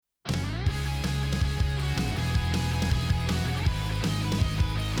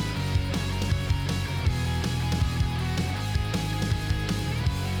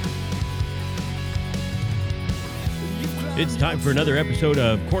It's time for another episode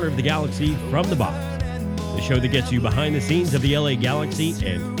of Corner of the Galaxy from the Box, the show that gets you behind the scenes of the LA Galaxy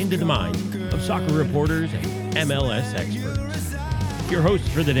and into the mind of soccer reporters and MLS experts. Your hosts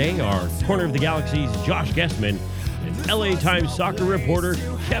for the day are Corner of the Galaxy's Josh Gessman and LA Times soccer reporter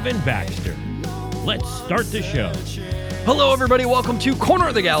Kevin Baxter. Let's start the show. Hello, everybody. Welcome to Corner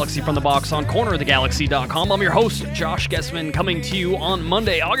of the Galaxy from the Box on cornerofthegalaxy.com. I'm your host, Josh Gessman, coming to you on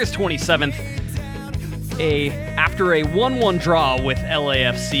Monday, August 27th. After a 1-1 draw with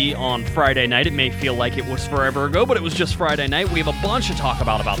LAFC on Friday night. It may feel like it was forever ago, but it was just Friday night. We have a bunch to talk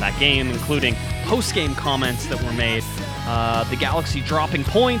about that game, including post-game comments that were made, the Galaxy dropping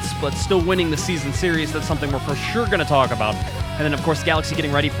points, but still winning the season series. That's something we're for sure going to talk about. And then, of course, Galaxy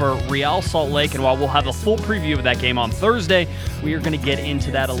getting ready for Real Salt Lake. And while we'll have a full preview of that game on Thursday, we are going to get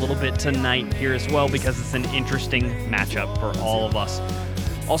into that a little bit tonight here as well, because it's an interesting matchup for all of us.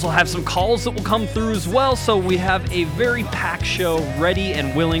 Also have some calls that will come through as well, so we have a very packed show ready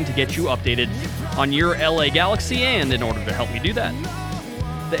and willing to get you updated on your LA Galaxy, and in order to help me do that,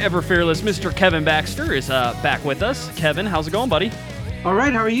 the ever-fearless Mr. Kevin Baxter is back with us. Kevin, how's it going, buddy? All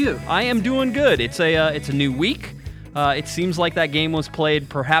right, how are you? I am doing good. It's a new week. It seems like that game was played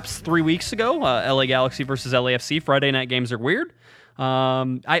perhaps 3 weeks ago, LA Galaxy versus LAFC. Friday night games are weird.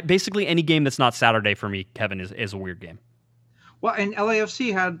 Basically, any game that's not Saturday for me, Kevin, is a weird game. Well, and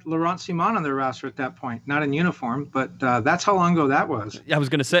LAFC had Laurent Simon on their roster at that point, not in uniform, but that's how long ago that was. I was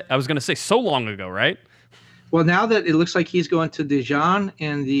gonna say so long ago, right? Well, now that it looks like he's going to Dijon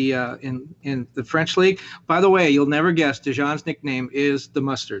in the French league. By the way, you'll never guess Dijon's nickname is the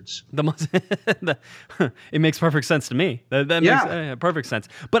Mustards. It makes perfect sense to me. That makes perfect sense.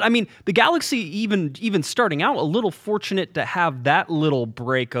 But I mean, the Galaxy even starting out a little fortunate to have that little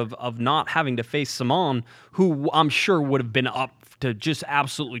break of not having to face Simon, who I'm sure would have been up to just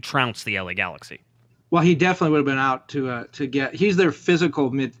absolutely trounce the LA Galaxy. Well, he definitely would have been out to get. He's their physical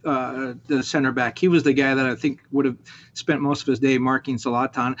the center back. He was the guy that I think would have spent most of his day marking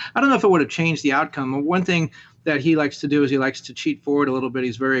Zlatan. I don't know if it would have changed the outcome. One thing that he likes to do is he likes to cheat forward a little bit.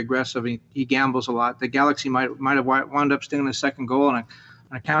 He's very aggressive. He gambles a lot. The Galaxy might have wound up stealing a second goal on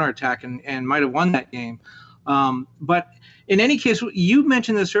a counterattack and might have won that game. But in any case, you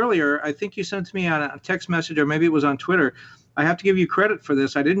mentioned this earlier. I think you sent it to me on a text message, or maybe it was on Twitter. I have to give you credit for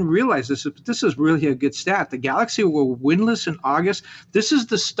this. I didn't realize this, but this is really a good stat. The Galaxy were winless in August. This is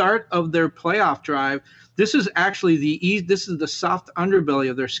the start of their playoff drive. This is actually this is the soft underbelly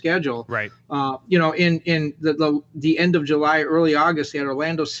of their schedule. Right. In the end of July, early August, they had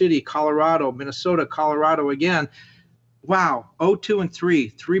Orlando City, Colorado, Minnesota, Colorado again. Wow,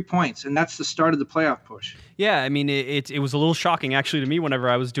 0-2-3, 3 points, and that's the start of the playoff push. Yeah, I mean, it was a little shocking, actually, to me whenever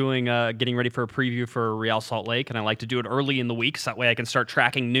I was doing getting ready for a preview for Real Salt Lake, and I like to do it early in the week, so that way I can start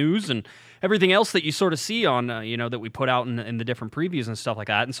tracking news and everything else that you sort of see on, that we put out in the different previews and stuff like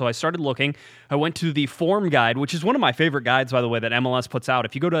that. And so I started looking. I went to the form guide, which is one of my favorite guides, by the way, that MLS puts out.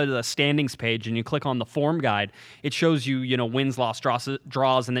 If you go to the standings page and you click on the form guide, it shows you, wins, loss,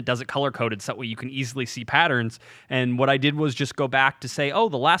 draws, and it does it color-coded, so that way you can easily see patterns. And what I did was just go back to say,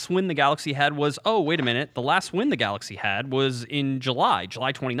 the last win the Galaxy had was, wait a minute, the last win the Galaxy had was in July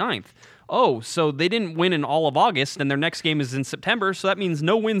 29th. So they didn't win in all of August, and their next game is in September, so that means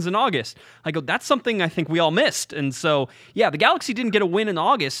no wins in August. I go, that's something I think we all missed. And so, yeah, the Galaxy didn't get a win in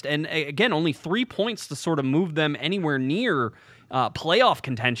August, and again, only 3 points to sort of move them anywhere near playoff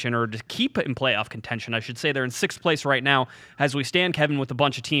contention, or to keep it in playoff contention, I should say. They're in 6th place right now as we stand, Kevin, with a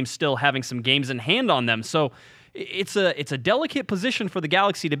bunch of teams still having some games in hand on them. So it's a delicate position for the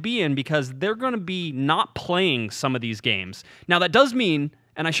Galaxy to be in, because they're going to be not playing some of these games. Now, that does mean,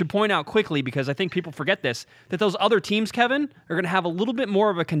 and I should point out quickly, because I think people forget this, that those other teams, Kevin, are going to have a little bit more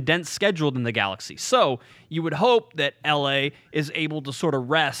of a condensed schedule than the Galaxy. So you would hope that LA is able to sort of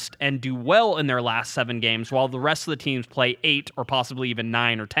rest and do well in their last 7 games, while the rest of the teams play 8 or possibly even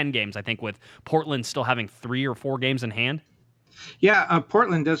 9 or 10 games, I think, with Portland still having 3 or 4 games in hand. Yeah,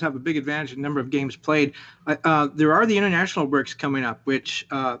 Portland does have a big advantage in the number of games played. There are the international breaks coming up, which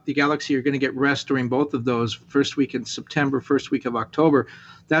the Galaxy are going to get rest during both of those, first week in September, first week of October.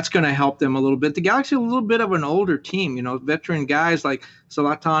 That's going to help them a little bit. The Galaxy are a little bit of an older team, veteran guys like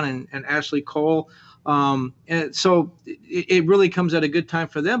Zlatan and Ashley Cole. And so it really comes at a good time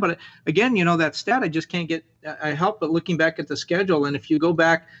for them. But again, that stat, I just can't get, I help but looking back at the schedule. And if you go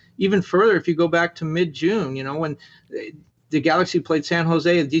back even further, if you go back to mid-June, when the Galaxy played San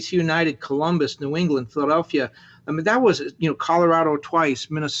Jose, DC United, Columbus, New England, Philadelphia. I mean, that was, Colorado twice,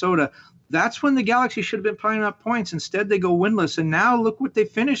 Minnesota. That's when the Galaxy should have been piling up points. Instead, they go winless. And now look what they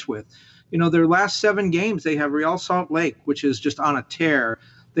finished with. Their last 7 games, they have Real Salt Lake, which is just on a tear.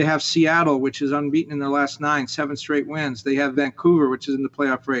 They have Seattle, which is unbeaten in their last 9, 7 straight wins. They have Vancouver, which is in the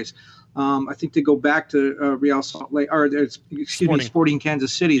playoff race. I think they go back to Real Salt Lake, or Sporting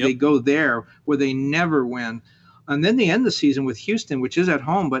Kansas City. Yep. They go there where they never win. And then they end the season with Houston, which is at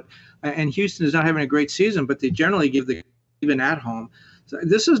home, and Houston is not having a great season, but they generally give even at home. So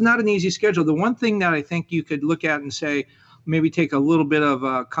this is not an easy schedule. The one thing that I think you could look at and say, maybe take a little bit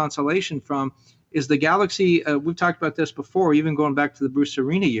of consolation from, is the Galaxy. We've talked about this before, even going back to the Bruce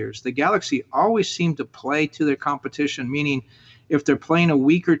Arena years. The Galaxy always seem to play to their competition, meaning if they're playing a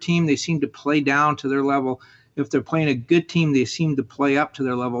weaker team, they seem to play down to their level. If they're playing a good team, they seem to play up to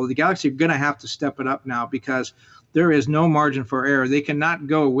their level. The Galaxy are going to have to step it up now because there is no margin for error. They cannot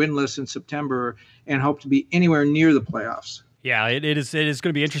go winless in September and hope to be anywhere near the playoffs. Yeah, it is going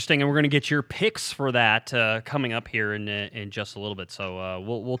to be interesting, and we're going to get your picks for that coming up here in just a little bit. So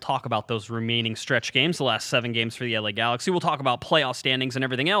we'll talk about those remaining stretch games, the last 7 games for the LA Galaxy. We'll talk about playoff standings and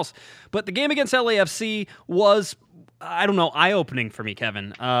everything else. But the game against LAFC was, I don't know, eye-opening for me,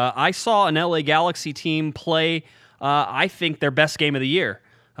 Kevin. I saw an LA Galaxy team play, I think, their best game of the year.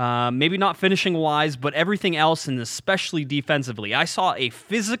 Maybe not finishing wise, but everything else, and especially defensively. I saw a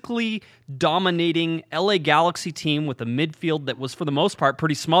physically dominating LA Galaxy team with a midfield that was, for the most part,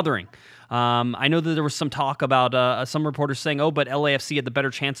 pretty smothering. I know that there was some talk about some reporters saying, but LAFC had the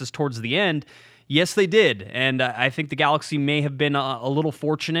better chances towards the end. Yes, they did, and I think the Galaxy may have been a little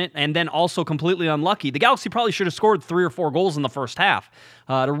fortunate and then also completely unlucky. The Galaxy probably should have scored 3 or 4 goals in the first half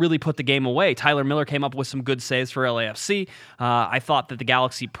to really put the game away. Tyler Miller came up with some good saves for LAFC. I thought that the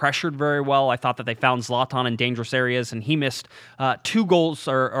Galaxy pressured very well. I thought that they found Zlatan in dangerous areas, and he missed 2 goals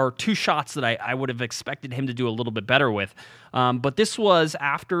or 2 shots that I would have expected him to do a little bit better with. But this was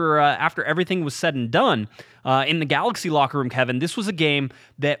after everything was said and done. In the Galaxy locker room, Kevin, this was a game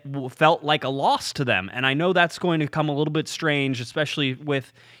that felt like a loss to them. And I know that's going to come a little bit strange, especially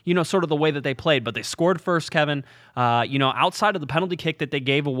with, sort of the way that they played. But they scored first, Kevin. Outside of the penalty kick that they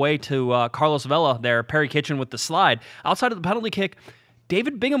gave away to Carlos Vela there, Perry Kitchen with the slide, outside of the penalty kick,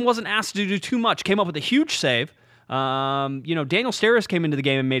 David Bingham wasn't asked to do too much. Came up with a huge save. Daniel Steres came into the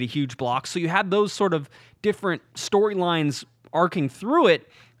game and made a huge block. So you had those sort of different storylines arcing through it.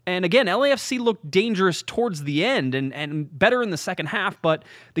 And again, LAFC looked dangerous towards the end and better in the second half, but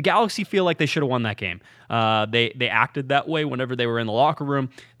the Galaxy feel like they should have won that game. They acted that way whenever they were in the locker room.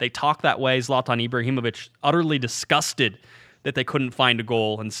 They talked that way. Zlatan Ibrahimovic, utterly disgusted that they couldn't find a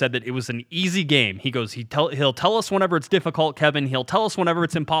goal, and said that it was an easy game. He goes, he'll tell us whenever it's difficult, Kevin. He'll tell us whenever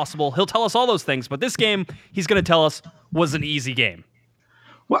it's impossible. He'll tell us all those things, but this game, he's going to tell us, was an easy game.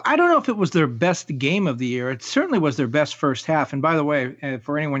 Well, I don't know if it was their best game of the year. It certainly was their best first half. And by the way,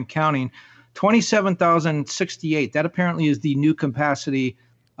 for anyone counting, 27,068. That apparently is the new capacity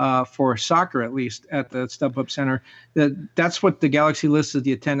for soccer, at least at the StubHub Center. That's what the Galaxy lists as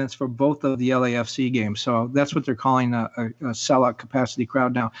the attendance for both of the LAFC games. So that's what they're calling a sellout capacity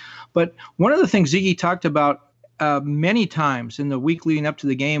crowd now. But one of the things Ziggy talked about many times in the week leading up to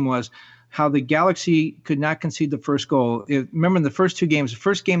the game was how the Galaxy could not concede the first goal. Remember in the first 2 games, the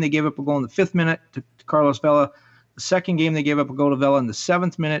first game they gave up a goal in the 5th minute to Carlos Vela. The second game they gave up a goal to Vela in the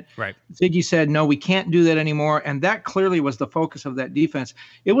 7th minute. Right. Ziggy said, no, we can't do that anymore. And that clearly was the focus of that defense.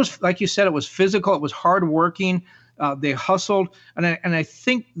 It was, like you said, it was physical. It was hardworking. They hustled. And I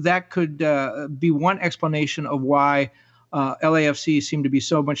think that could be one explanation of why LAFC seemed to be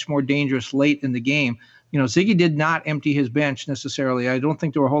so much more dangerous late in the game. Ziggy did not empty his bench necessarily. I don't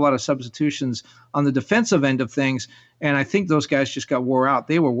think there were a whole lot of substitutions on the defensive end of things, and I think those guys just got wore out.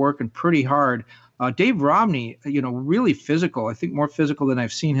 They were working pretty hard. Dave Romney, really physical. I think more physical than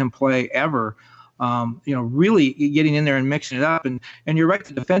I've seen him play ever. Really getting in there and mixing it up. And you're right,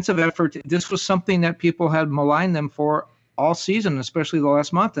 the defensive effort, this was something that people had maligned them for all season, especially the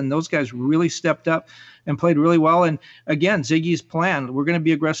last month. And those guys really stepped up and played really well. And again, Ziggy's plan, we're going to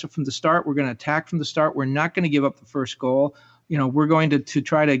be aggressive from the start. We're going to attack from the start. We're not going to give up the first goal. We're going to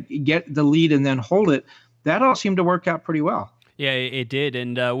try to get the lead and then hold it. That all seemed to work out pretty well. Yeah, it did,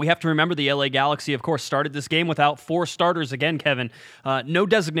 and we have to remember the LA Galaxy, of course, started this game without 4 starters again, Kevin. No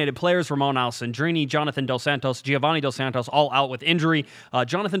designated players, Ramon Alessandrini, Jonathan Dos Santos, Giovanni Dos Santos, all out with injury.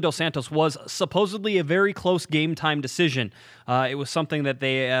 Jonathan Dos Santos was supposedly a very close game-time decision. It was something that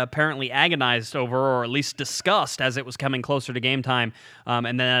they apparently agonized over, or at least discussed as it was coming closer to game time, and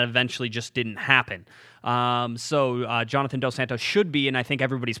then that eventually just didn't happen. So Jonathan Dos Santos should be, and I think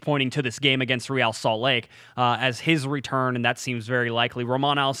everybody's pointing to this game against Real Salt Lake as his return, and that seems very likely.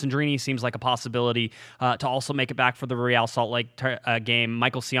 Roman Alessandrini seems like a possibility to also make it back for the Real Salt Lake game.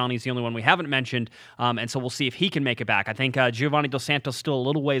 Michael Ciani is the only one we haven't mentioned, and so we'll see if he can make it back. I think Giovanni Dos Santos still a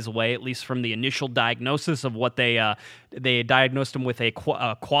little ways away, at least from the initial diagnosis of what they diagnosed him with a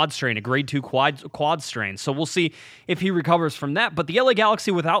quad strain, a grade 2 quad strain. So we'll see if he recovers from that. But the LA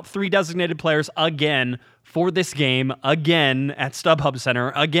Galaxy without 3 designated players again for this game, again at StubHub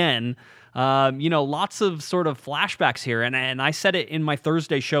Center, again. Lots of sort of flashbacks here. And I said it in my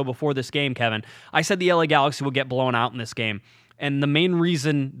Thursday show before this game, Kevin. I said the LA Galaxy will get blown out in this game. And the main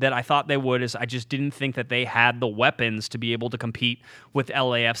reason that I thought they would is I just didn't think that they had the weapons to be able to compete with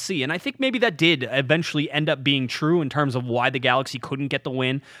LAFC. And I think maybe that did eventually end up being true in terms of why the Galaxy couldn't get the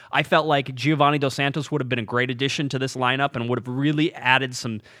win. I felt like Giovanni Dos Santos would have been a great addition to this lineup and would have really added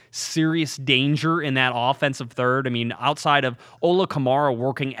some serious danger in that offensive third. I mean, outside of Ola Kamara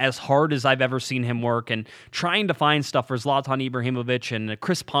working as hard as I've ever seen him work and trying to find stuff for Zlatan Ibrahimovic and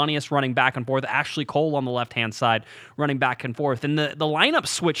Chris Pontius running back and forth, Ashley Cole on the left-hand side running back and forth. And the lineup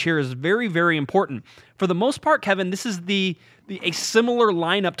switch here is very, very important. For the most part, Kevin, this is a similar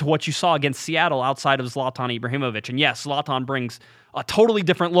lineup to what you saw against Seattle outside of Zlatan Ibrahimovic. And yes, Zlatan brings a totally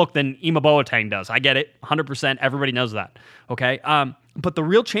different look than Ima Boateng does. I get it, 100%. Everybody knows that. Okay, but the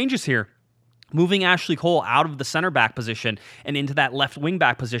real changes here, moving Ashley Cole out of the center back position and into that left wing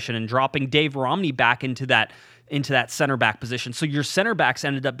back position and dropping Dave Romney back into that center back position. So your center backs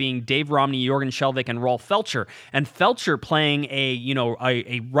ended up being Dave Romney, Jorgen Skjelvik, and Rolf Felcher. And Felcher playing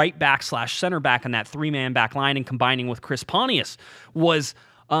a right back / center back in that 3-man back line and combining with Chris Pontius was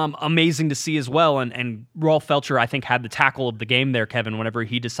amazing to see as well. And Rolf Felcher, I think, had the tackle of the game there, Kevin, whenever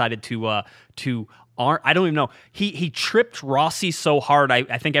he decided to I don't even know. He tripped Rossi so hard,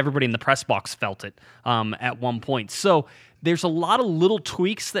 I think everybody in the press box felt it at one point. So there's a lot of little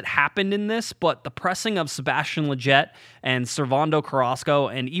tweaks that happened in this, but the pressing of Sebastian Lletget and Servando Carrasco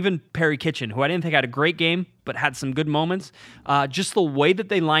and even Perry Kitchen, who I didn't think had a great game, but had some good moments, just the way that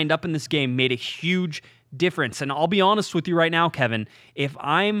they lined up in this game made a huge difference. And I'll be honest with you right now, Kevin, if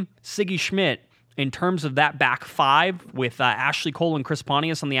I'm Siggy Schmidt, in terms of that back 5 with Ashley Cole and Chris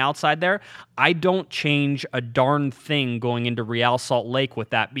Pontius on the outside there, I don't change a darn thing going into Real Salt Lake with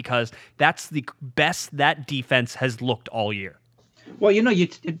that, because that's the best that defense has looked all year. Well,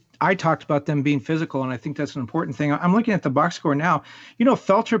 I talked about them being physical, and I think that's an important thing. I'm looking at the box score now.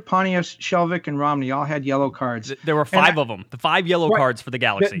 Felcher, Pontius, Skjelvik, and Romney all had yellow cards. There were 5 of them. The 5 yellow cards for the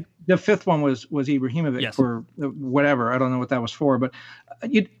Galaxy. The 5th one was Ibrahimovic for whatever. I don't know what that was for, but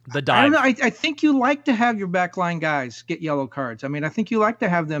the dive. I don't know. I think you like to have your backline guys get yellow cards. I mean, I think you like to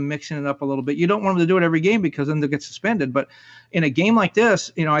have them mixing it up a little bit. You don't want them to do it every game because then they'll get suspended. But in a game like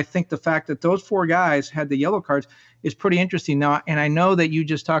this, I think the fact that those 4 guys had the yellow cards is pretty interesting. Now, and I know that you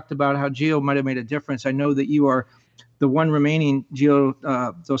just talked about how Gio might have made a difference. I know that you are the one remaining Gio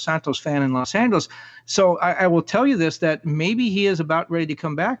Dos Santos fan in Los Angeles. So I will tell you this, that maybe he is about ready to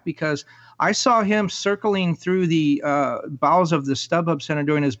come back, because I saw him circling through the bowels of the StubHub Center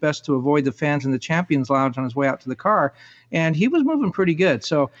doing his best to avoid the fans in the Champions Lounge on his way out to the car, and he was moving pretty good.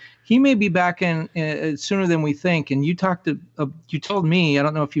 So he may be back in sooner than we think. And you told me, I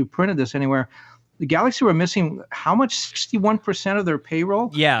don't know if you printed this anywhere, the Galaxy were missing how much? 61% of their payroll?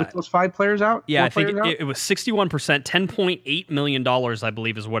 Yeah. With those 5 players out? Yeah, I think it was 61%, $10.8 million, I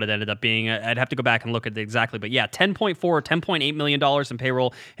believe, is what it ended up being. I'd have to go back and look at it exactly. But yeah, $10.8 million in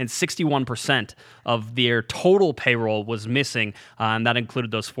payroll, and 61% of their total payroll was missing. And that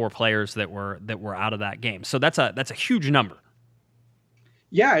included those 4 players that were out of that game. So that's a huge number.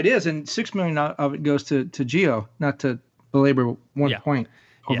 Yeah, it is. And $6 million of it goes to Gio, not to belabor one point.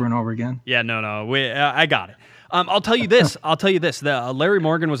 Over and over again. Yeah, no. I got it. I'll tell you this. Larry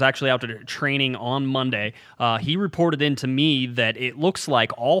Morgan was actually out to training on Monday. He reported in to me that it looks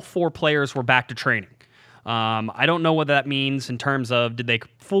like all 4 players were back to training. I don't know what that means in terms of did they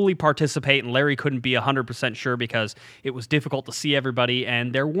fully participate, and Larry couldn't be 100% sure because it was difficult to see everybody,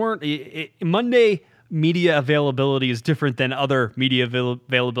 and there weren't Monday. Media availability is different than other media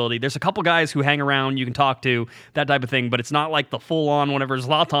availability. There's a couple guys who hang around, you can talk to, that type of thing, but it's not like the full-on whenever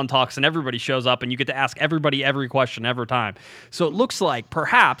Zlatan talks and everybody shows up and you get to ask everybody every question every time. So it looks like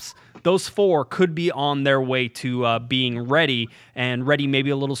perhaps those 4 could be on their way to being ready, and ready maybe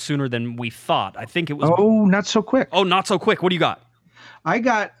a little sooner than we thought. I think it was... Oh, not so quick. Oh, not so quick. What do you got? I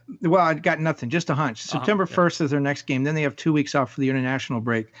got nothing, just a hunch. September 1st is their next game. Then they have 2 weeks off for the international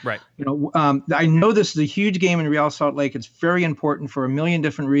break. Right. I know this is a huge game in Real Salt Lake. It's very important for a million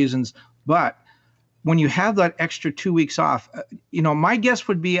different reasons, but when you have that extra 2 weeks off, my guess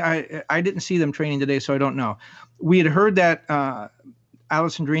would be I didn't see them training today, so I don't know. We had heard that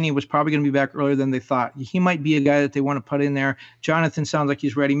Alessandrini was probably going to be back earlier than they thought. He might be a guy that they want to put in there. Jonathan sounds like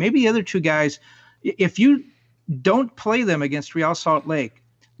he's ready. Maybe the other two guys, if you don't play them against Real Salt Lake,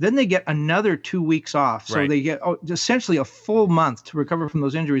 then they get another 2 weeks off. So they get essentially a full month to recover from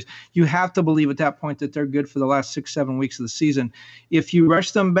those injuries. You have to believe at that point that they're good for the last 6-7 weeks of the season. If you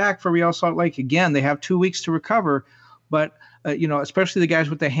rush them back for Real Salt Lake, again, they have 2 weeks to recover. But, especially the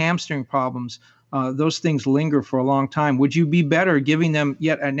guys with the hamstring problems, those things linger for a long time. Would you be better giving them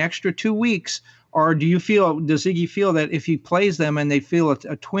yet an extra 2 weeks? Or does Iggy feel that if he plays them and they feel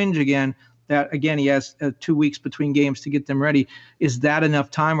a twinge again, that, again, he has 2 weeks between games to get them ready. Is that enough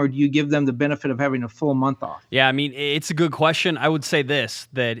time, or do you give them the benefit of having a full month off? Yeah, I mean, it's a good question. I would say this,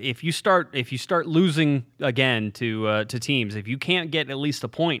 that if you start losing again to teams, if you can't get at least a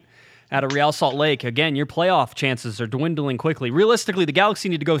point out of Real Salt Lake, again, your playoff chances are dwindling quickly. Realistically, the Galaxy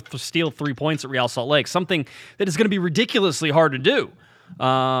need to go steal 3 points at Real Salt Lake, something that is going to be ridiculously hard to do.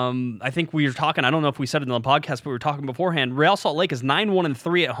 I think we were talking, I don't know if we said it in the podcast, but we were talking beforehand. Real Salt Lake is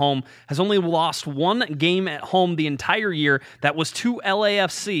 9-1-3 at home, has only lost one game at home the entire year. That was to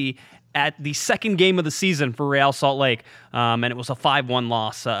LAFC at the second game of the season for Real Salt Lake, and it was a 5-1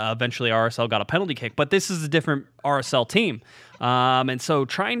 loss. Eventually, RSL got a penalty kick, but this is a different RSL team. And so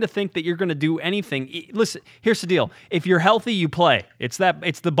trying to think that you're going to do anything. Listen, here's the deal. If you're healthy, you play. It's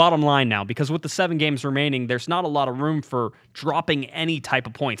the bottom line now, because with the 7 games remaining, there's not a lot of room for dropping any type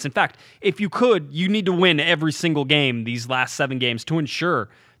of points. In fact, if you could, you need to win every single game these last 7 games to ensure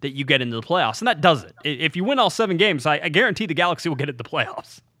that you get into the playoffs. And that does it. If you win all 7 games, I guarantee the Galaxy will get into the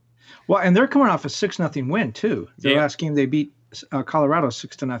playoffs. Well, and they're coming off a 6-0 win, too. Their last game, they beat Colorado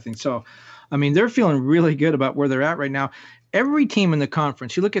 6-0. So, I mean, they're feeling really good about where they're at right now. Every team in the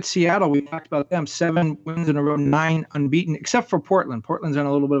conference, you look at Seattle, we talked about them, 7 wins in a row, 9 unbeaten, except for Portland. Portland's in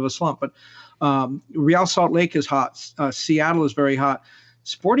a little bit of a slump, but Real Salt Lake is hot. Seattle is very hot.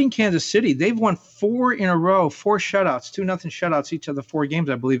 Sporting Kansas City, they've won 4 in a row, 4 shutouts, 2-0 shutouts each of the 4 games,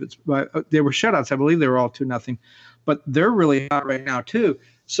 I believe. They were shutouts. I believe they were all 2-0. But they're really hot right now, too.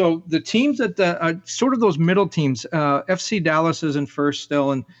 So the teams that sort of those middle teams, FC Dallas is in first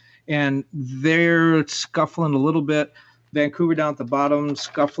still, and they're scuffling a little bit. Vancouver down at the bottom,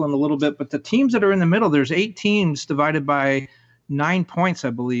 scuffling a little bit. But the teams that are in the middle, there's 8 teams divided by 9 points, I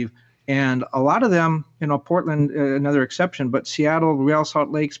believe. And a lot of them, Portland, another exception, but Seattle, Real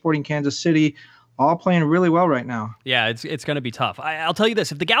Salt Lake, Sporting Kansas City, all playing really well right now. Yeah, it's going to be tough. I'll tell you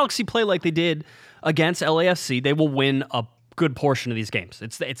this. If the Galaxy play like they did against LAFC, they will win a good portion of these games.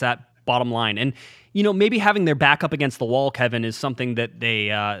 It's that bottom line. And, maybe having their back up against the wall, Kevin, is something that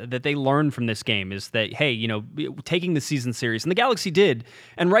they learned from this game, is that, hey, taking the season series, and the Galaxy did,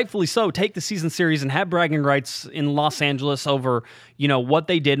 and rightfully so, take the season series and have bragging rights in Los Angeles over, what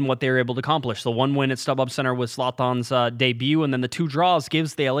they did and what they were able to accomplish. The 1 win at StubHub Center was Zlatan's debut, and then the 2 draws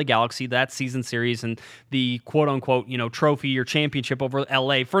gives the LA Galaxy that season series and the quote-unquote, trophy or championship over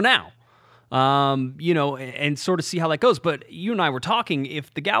LA for now. And sort of see how that goes. But you and I were talking,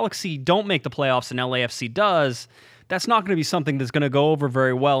 if the Galaxy don't make the playoffs and LAFC does, that's not going to be something that's going to go over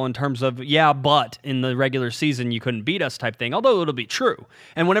very well in terms of, but in the regular season you couldn't beat us type thing, although it'll be true.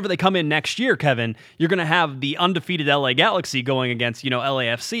 And whenever they come in next year, Kevin, you're going to have the undefeated LA Galaxy going against,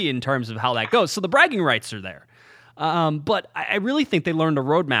 LAFC in terms of how that goes. So the bragging rights are there. But I really think they learned a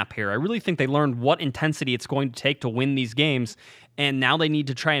roadmap here. I really think they learned what intensity it's going to take to win these games. And now they need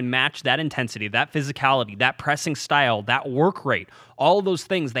to try and match that intensity, that physicality, that pressing style, that work rate. All of those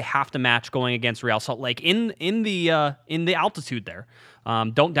things they have to match going against Real Salt Lake in the altitude there.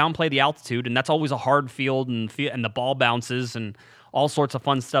 Don't downplay the altitude, and that's always a hard field, and the ball bounces and all sorts of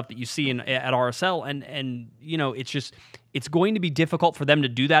fun stuff that you see at RSL. And it's going to be difficult for them to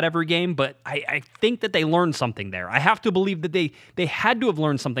do that every game, but I think that they learned something there. I have to believe that they had to have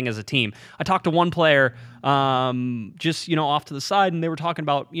learned something as a team. I talked to one player just off to the side, and they were talking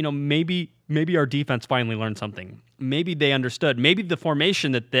about maybe our defense finally learned something. Maybe they understood. Maybe the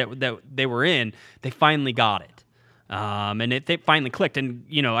formation that they were in, they finally got it. And it finally clicked. And,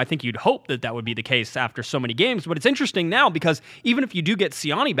 I think you'd hope that would be the case after so many games. But it's interesting now because even if you do get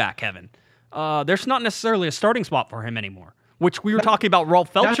Siani back, Kevin, there's not necessarily a starting spot for him anymore, which we were talking about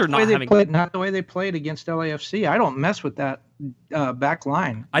Rolf Felcher not having. Not the way they played against LAFC. I don't mess with that back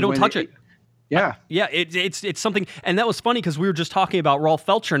line. I don't touch it. Yeah. It's something, and that was funny because we were just talking about Rolf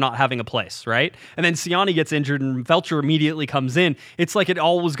Felcher not having a place, right? And then Siani gets injured and Felcher immediately comes in. It's like it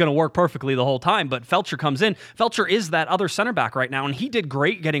all was going to work perfectly the whole time, but Felcher comes in. Felcher is that other center back right now, and he did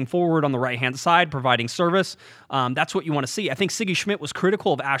great getting forward on the right-hand side, providing service. That's what you want to see. I think Siggy Schmidt was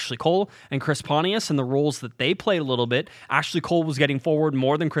critical of Ashley Cole and Chris Pontius and the roles that they played a little bit. Ashley Cole was getting forward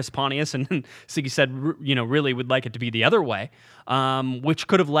more than Chris Pontius, and Siggy said, really would like it to be the other way, which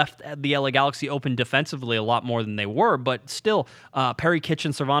could have left the LA Galaxy open defensively a lot more than they were, but still, Perry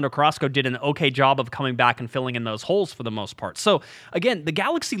Kitchen, Servando Carrasco did an okay job of coming back and filling in those holes for the most part. So, again, the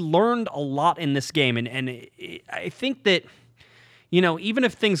Galaxy learned a lot in this game, and I think that, even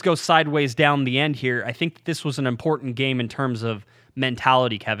if things go sideways down the end here, I think that this was an important game in terms of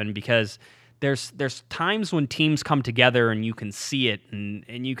mentality, Kevin, because there's times when teams come together and you can see it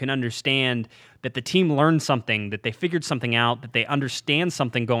and you can understand that the team learned something, that they figured something out, that they understand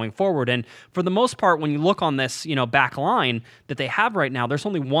something going forward. And for the most part, when you look on this, back line that they have right now, there's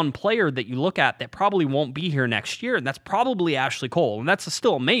only one player that you look at that probably won't be here next year, and that's probably Ashley Cole. And that's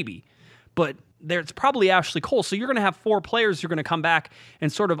still a maybe, but it's probably Ashley Cole. So you're going to have four players who are going to come back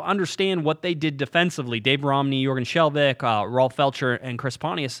and sort of understand what they did defensively. Dave Romney, Jorgen Skjelvik, Rolf Felcher, and Chris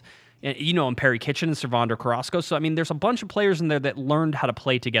Pontius. And Perry Kitchen and Servando Carrasco. So, there's a bunch of players in there that learned how to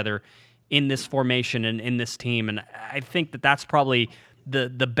play together in this formation and in this team. And I think that that's probably the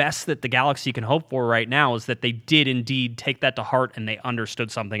best that the Galaxy can hope for right now, is that they did indeed take that to heart and they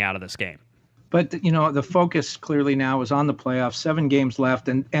understood something out of this game. But, the focus clearly now is on the playoffs, 7 games left.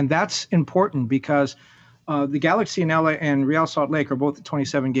 And that's important because the Galaxy and LA and Real Salt Lake are both at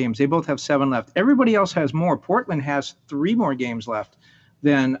 27 games. They both have 7 left. Everybody else has more. Portland has 3 more games left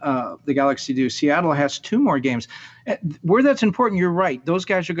than the Galaxy do. Seattle has 2 more games. Where that's important, you're right. Those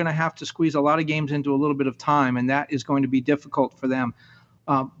guys are going to have to squeeze a lot of games into a little bit of time, and that is going to be difficult for them.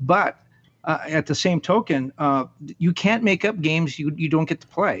 But at the same token, you can't make up games you don't get to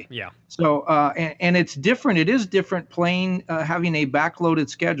play. Yeah. So, and it's different. It is different playing, having a backloaded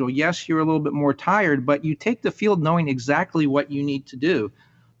schedule. Yes, you're a little bit more tired, but you take the field knowing exactly what you need to do.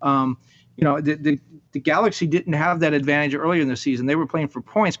 The Galaxy didn't have that advantage earlier in the season. They were playing for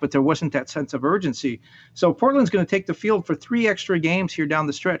points, but there wasn't that sense of urgency. So Portland's going to take the field for 3 extra games here down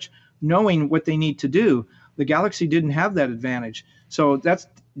the stretch, knowing what they need to do. The Galaxy didn't have that advantage. So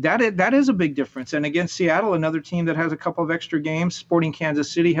that is a big difference. And against Seattle, another team that has a couple of extra games. Sporting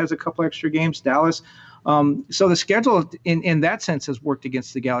Kansas City has a couple extra games. Dallas. So the schedule in that sense has worked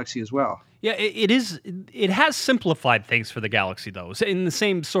against the Galaxy as well. Yeah, it has simplified things for the Galaxy, though, in the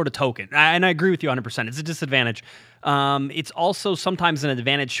same sort of token. And I agree with you 100%. It's a disadvantage. It's also sometimes an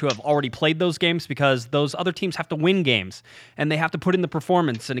advantage to have already played those games because those other teams have to win games and they have to put in the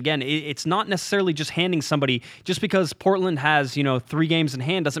performance. And again, it's not necessarily just handing somebody, just because Portland has, 3 games in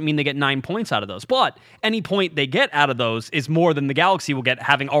hand doesn't mean they get 9 points out of those. But any point they get out of those is more than the Galaxy will get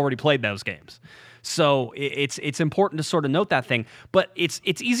having already played those games. So it's important to sort of note that thing, but it's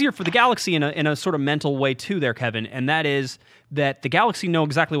easier for the Galaxy in a sort of mental way too there, Kevin, and that is that the Galaxy know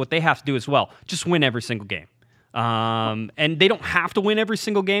exactly what they have to do as well. Just win every single game. And they don't have to win every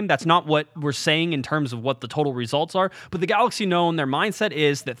single game. That's not what we're saying in terms of what the total results are, but the Galaxy know, and their mindset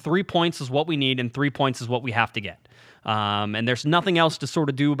is that 3 points is what we need and 3 points is what we have to get. And there's nothing else to sort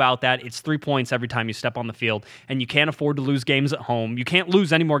of do about that. It's 3 points every time you step on the field, and you can't afford to lose games at home. You can't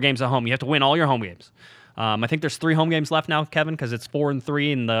lose any more games at home. You have to win all your home games. I think there's 3 home games left now, Kevin, because it's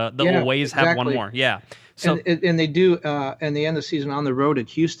 4-3, and the aways have 1 more. Yeah. So and they do, and they end the season on the road at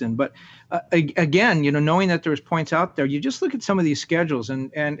Houston. But again, knowing that there's points out there, you just look at some of these schedules,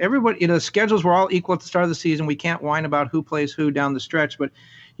 and everybody, the schedules were all equal at the start of the season. We can't whine about who plays who down the stretch, but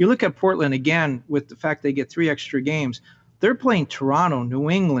you look at Portland again with the fact they get 3 extra games. They're playing Toronto, New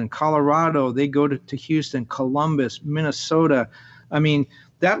England, Colorado. They go to Houston, Columbus, Minnesota. I mean,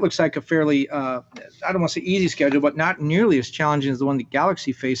 that looks like a fairly, I don't want to say easy schedule, but not nearly as challenging as the one the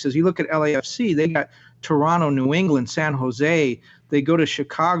Galaxy faces. You look at LAFC, they got Toronto, New England, San Jose. They go to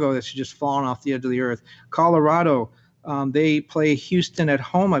Chicago, that's just fallen off the edge of the earth. Colorado, they play Houston at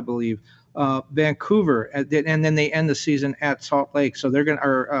home, I believe. Vancouver, and then they end the season at Salt Lake. So they're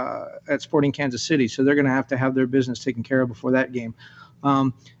at Sporting Kansas City. So they're going to have their business taken care of before that game.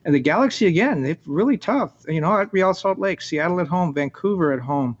 And the Galaxy, again, they're really tough. At Real Salt Lake, Seattle at home, Vancouver at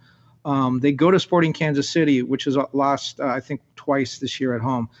home. They go to Sporting Kansas City, which has lost, I think, twice this year at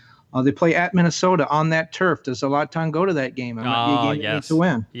home. They play at Minnesota on that turf. Does a lot of time go to that game? It might be a game they need to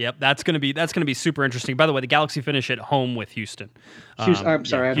win. Yep, that's going to be super interesting. By the way, the Galaxy finish at home with Houston. I'm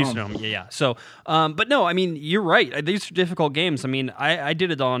sorry, at Houston home. Yeah. So, but no, you're right. These are difficult games. I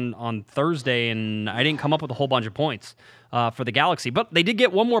did it on Thursday, and I didn't come up with a whole bunch of points. for the Galaxy. But they did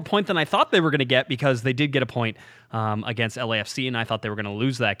get one more point than I thought they were going to get, because they did get a point against LAFC, and I thought they were going to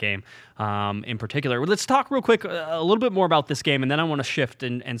lose that game in particular. Let's talk real quick a little bit more about this game, and then I want to shift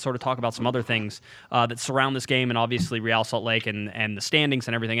and sort of talk about some other things that surround this game, and obviously Real Salt Lake and the standings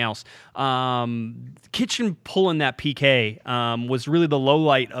and everything else. Kitchen pulling that PK was really the low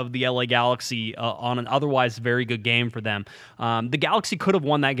light of the LA Galaxy on an otherwise very good game for them. The Galaxy could have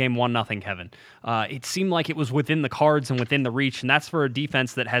won that game 1-0, Kevin. It seemed like it was within the cards and within the reach, and that's for a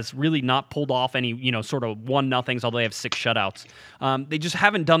defense that has really not pulled off any, sort of 1-0s, although they have 6 shutouts. They just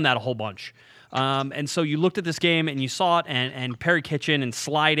haven't done that a whole bunch. And so you looked at this game and you saw it, and Perry Kitchen and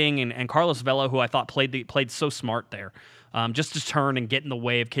sliding and Carlos Vela, who I thought played so smart there. Just to turn and get in the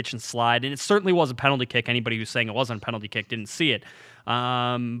way of Kitchen's slide. And it certainly was a penalty kick. Anybody who's saying it wasn't a penalty kick didn't see it.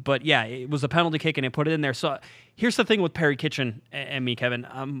 But yeah, it was a penalty kick, and it put it in there. So here's the thing with Perry Kitchen and me, Kevin.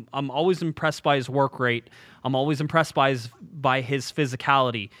 I'm always impressed by his work rate. I'm always impressed by his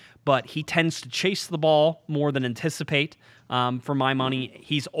physicality. But he tends to chase the ball more than anticipate. For my money,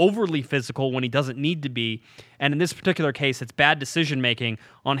 he's overly physical when he doesn't need to be. And in this particular case, it's bad decision-making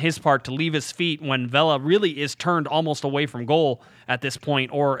on his part to leave his feet when Vela really is turned almost away from goal at this point,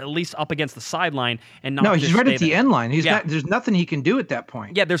 or at least up against the sideline. And not he's right at the end line. There's nothing he can do at that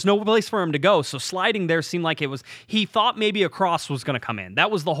point. Yeah, there's no place for him to go. So sliding there seemed like he thought maybe a cross was going to come in. That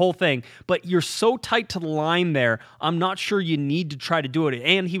was the whole thing. But you're so tight to the line there, I'm not sure you need to try to do it.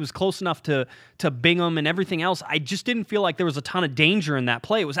 And he was close enough to Bingham and everything else. I just didn't feel like there was a ton of danger in that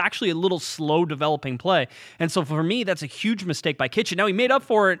play. It was actually a little slow developing play. And so for me, that's a huge mistake by Kitchen. Now, he made up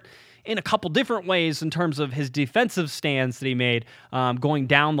for it in a couple different ways in terms of his defensive stance that he made going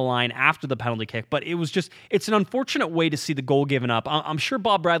down the line after the penalty kick. But it's an unfortunate way to see the goal given up. I'm sure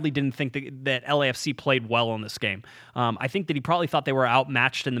Bob Bradley didn't think that LAFC played well in this game. I think that he probably thought they were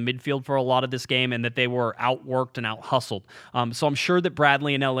outmatched in the midfield for a lot of this game, and that they were outworked and out-hustled. So I'm sure that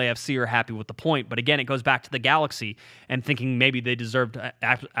Bradley and LAFC are happy with the point. But again, it goes back to the Galaxy and thinking maybe they deserved,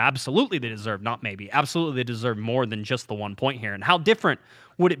 absolutely they deserved, not maybe, absolutely they deserved more than just the 1 point here. And how different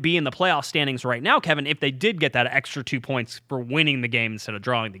would it be in the playoff standings right now, Kevin, if they did get that extra 2 points for winning the game instead of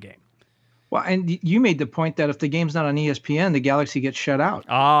drawing the game? Well, and you made the point that if the game's not on ESPN, the Galaxy gets shut out.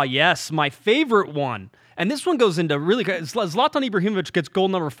 Ah, yes, my favorite one. And this one goes into really good. Zlatan Ibrahimovic gets goal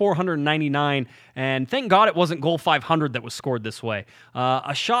number 499, and thank God it wasn't goal 500 that was scored this way.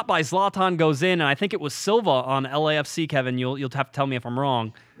 A shot by Zlatan goes in, and I think it was Silva on LAFC, Kevin. You'll have to tell me if I'm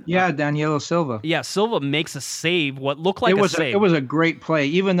wrong. Yeah, Danielo Silva. Yeah, Silva makes a save, what looked like a save. It was a great play.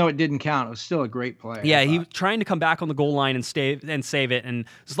 Even though it didn't count, it was still a great play. Yeah, he was trying to come back on the goal line and save it, and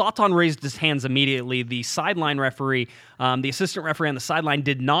Zlatan raised his hands immediately. The sideline referee, the assistant referee on the sideline,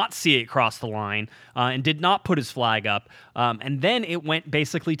 did not see it cross the line and did not put his flag up. And then it went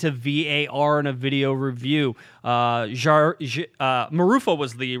basically to VAR and a video review. Marufo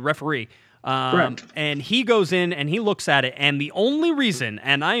was the referee. And he goes in and he looks at it, and the only reason,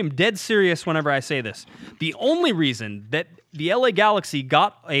 and I am dead serious whenever I say this, the only reason that the LA Galaxy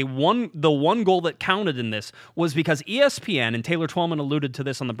got the one goal that counted in this was because ESPN, and Taylor Twellman alluded to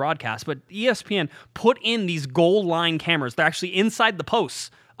this on the broadcast, but ESPN put in these goal line cameras. They're actually inside the posts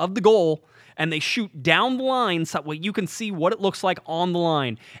of the goal, and they shoot down the line so that you can see what it looks like on the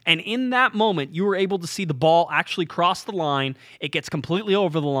line. And in that moment, you were able to see the ball actually cross the line. It gets completely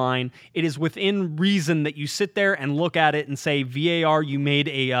over the line. It is within reason that you sit there and look at it and say, VAR, you made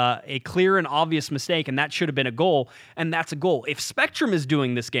a clear and obvious mistake, and that should have been a goal, and that's a goal. If Spectrum is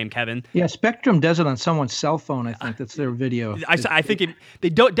doing this game, Kevin... Yeah, Spectrum does it on someone's cell phone, I think. That's their video. I think they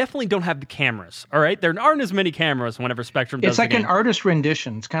definitely don't have the cameras, all right? There aren't as many cameras whenever Spectrum does It's like the an game. artist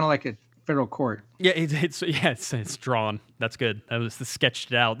rendition. It's kind of like a federal court. Yeah, it's drawn. That's good. That was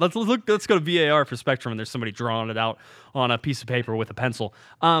sketched it out. Let's go to VAR for Spectrum, and there's somebody drawing it out on a piece of paper with a pencil.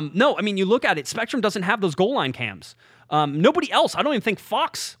 No, I mean, you look at it, Spectrum doesn't have those goal line cams. Nobody else, I don't even think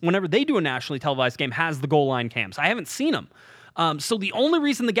Fox, whenever they do a nationally televised game, has the goal line cams. I haven't seen them. So the only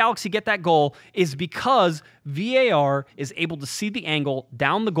reason the Galaxy get that goal is because VAR is able to see the angle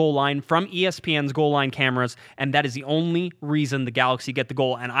down the goal line from ESPN's goal line cameras, and that is the only reason the Galaxy get the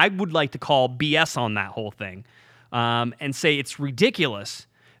goal. And I would like to call BS on that whole thing and say it's ridiculous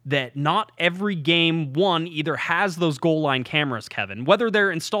that not every game one either has those goal line cameras, Kevin. Whether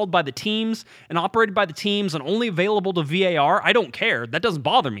they're installed by the teams and operated by the teams and only available to VAR, I don't care. That doesn't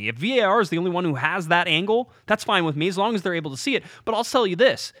bother me. If VAR is the only one who has that angle, that's fine with me as long as they're able to see it. But I'll tell you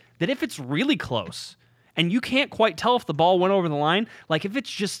this, that if it's really close and you can't quite tell if the ball went over the line, like if it's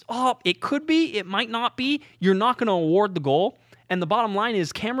just, it could be, it might not be, you're not going to award the goal. And the bottom line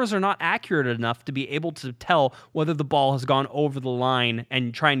is cameras are not accurate enough to be able to tell whether the ball has gone over the line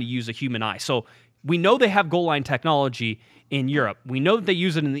and trying to use a human eye. So We know they have goal line technology in Europe. We know that they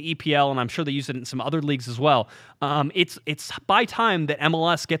use it in the EPL, and I'm sure they use it in some other leagues as well. It's by time that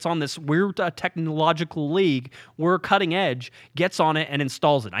MLS gets on this weird technological league, we're cutting edge, gets on it and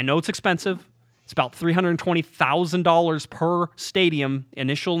installs it. I know it's expensive. It's about $320,000 per stadium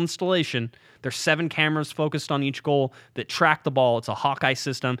initial installation. There's 7 cameras focused on each goal that track the ball. It's a Hawkeye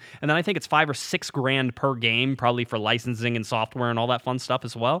system. And then I think it's $5 or $6 grand per game, probably for licensing and software and all that fun stuff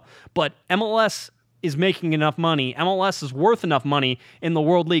as well. But MLS is making enough money. MLS is worth enough money in the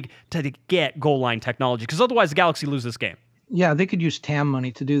World League to get goal line technology, because otherwise the Galaxy lose this game. Yeah, they could use TAM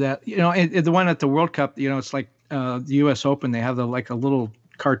money to do that. The one at the World Cup, it's like the U.S. Open. They have a little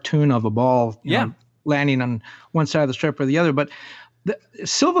cartoon of a ball landing on one side of the strip or the other. But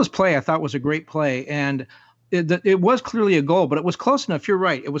Silva's play, I thought, was a great play. And it was clearly a goal, but it was close enough. You're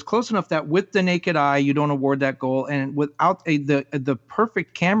right. It was close enough that with the naked eye, you don't award that goal. And without the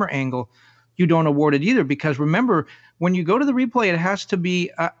perfect camera angle, you don't award it either. Because remember, when you go to the replay, it has to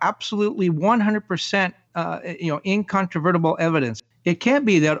be absolutely 100% incontrovertible evidence. It can't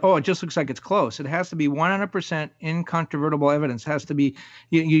be that, it just looks like it's close. It has to be 100% incontrovertible evidence. It has to be,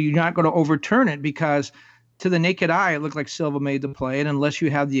 you're not going to overturn it, because to the naked eye, it looked like Silva made the play. And unless you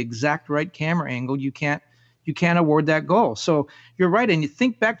have the exact right camera angle, you can't award that goal. So you're right. And you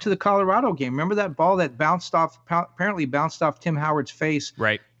think back to the Colorado game. Remember that ball that apparently bounced off Tim Howard's face,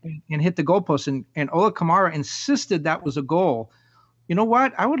 right, and hit the goalpost. And Ola Kamara insisted that was a goal. You know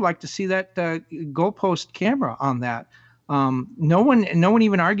what? I would like to see that goalpost camera on that. No one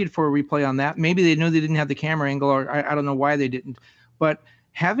even argued for a replay on that. Maybe they knew they didn't have the camera angle, or I don't know why they didn't. But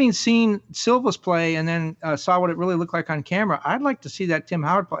having seen Silva's play and then saw what it really looked like on camera, I'd like to see that Tim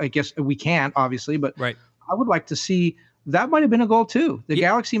Howard play. I guess we can't, obviously, but right. I would like to see that. Might have been a goal too. The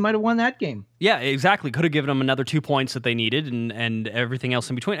Galaxy might have won that game. Yeah, exactly. Could have given them another 2 points that they needed, and everything else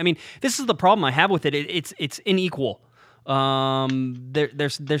in between. I mean, this is the problem I have with it. It's unequal.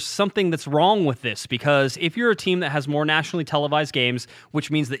 There's something that's wrong with this, because if you're a team that has more nationally televised games, which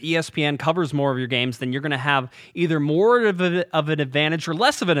means that ESPN covers more of your games, then you're going to have either more of an advantage or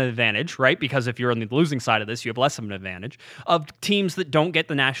less of an advantage, right? Because if you're on the losing side of this, you have less of an advantage of teams that don't get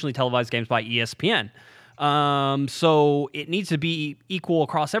the nationally televised games by ESPN. So it needs to be equal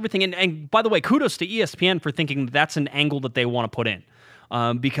across everything. And by the way, kudos to ESPN for thinking that's an angle that they want to put in.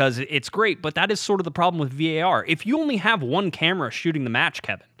 Because it's great, but that is sort of the problem with VAR. If you only have one camera shooting the match,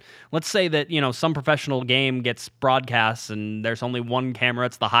 Kevin, let's say that some professional game gets broadcast and there's only one camera,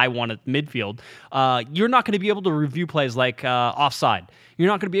 it's the high one at midfield, you're not going to be able to review plays like offside. You're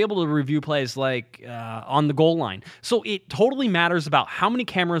not going to be able to review plays like on the goal line. So it totally matters about how many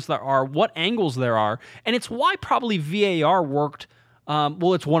cameras there are, what angles there are, and it's why probably VAR worked.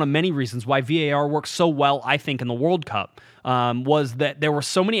 It's one of many reasons why VAR worked so well, I think, in the World Cup, was that there were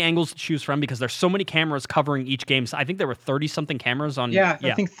so many angles to choose from because there's so many cameras covering each game. So I think there were 30-something cameras on. Yeah,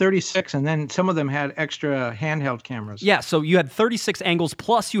 I think 36, and then some of them had extra handheld cameras. Yeah, so you had 36 angles,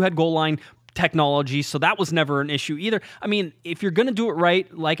 plus you had goal line technology, so that was never an issue either. I mean, if you're going to do it right,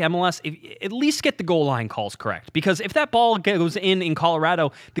 like MLS, at least get the goal line calls correct, because if that ball goes in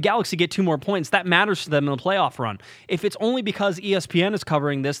Colorado, the Galaxy get 2 more points. That matters to them in the playoff run. If it's only because ESPN is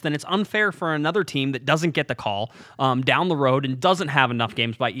covering this, then it's unfair for another team that doesn't get the call down the road and doesn't have enough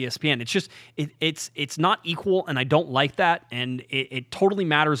games by ESPN. It's just, it's not equal, and I don't like that, and it totally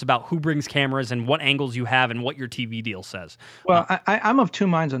matters about who brings cameras and what angles you have and what your TV deal says. Well, I'm of 2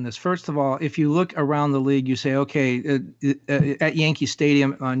 minds on this. First of all, if you look around the league, you say, okay, at Yankee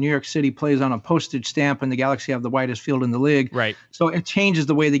Stadium, New York City plays on a postage stamp, and the Galaxy have the widest field in the league. Right. So it changes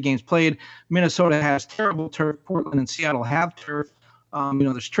the way the game's played. Minnesota has terrible turf. Portland and Seattle have turf.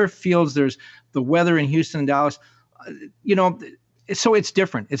 There's turf fields. There's the weather in Houston and Dallas. So it's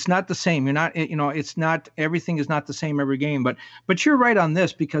different. It's not the same. You're not, it's not, everything is not the same every game, but you're right on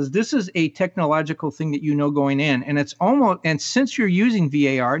this, because this is a technological thing that going in, and it's almost, and since you're using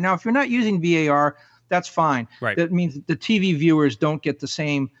VAR, now if you're not using VAR, that's fine. Right. That means the TV viewers don't get the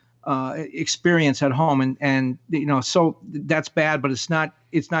same experience at home, and so that's bad, but it's not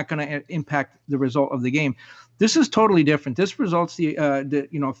going to impact the result of the game. This is totally different. This affects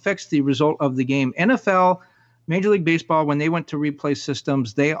the result of the game. NFL, Major League Baseball, when they went to replay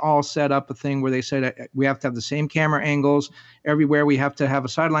systems, they all set up a thing where they said we have to have the same camera angles everywhere. We have to have a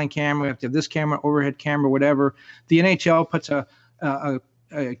sideline camera. We have to have this camera, overhead camera, whatever. The NHL puts a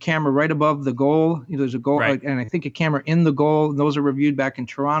camera right above the goal. There's a goal, right, and I think a camera in the goal. Those are reviewed back in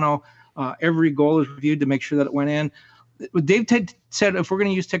Toronto. Every goal is reviewed to make sure that it went in. Dave said if we're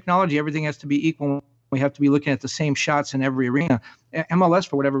going to use technology, everything has to be equal. We have to be looking at the same shots in every arena. MLS,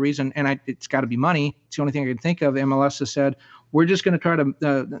 for whatever reason, and it's got to be money. It's the only thing I can think of. MLS has said, We're just going to try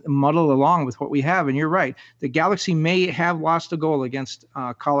to muddle along with what we have. And you're right. The Galaxy may have lost a goal against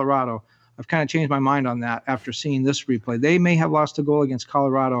Colorado. I've kind of changed my mind on that after seeing this replay. They may have lost a goal against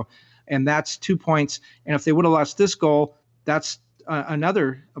Colorado, and that's 2 points. And if they would have lost this goal, that's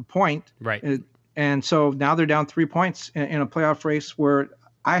another point. Right. And so now they're down 3 points in a playoff race where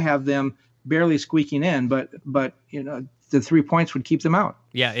I have them barely squeaking in, but the 3 points would keep them out.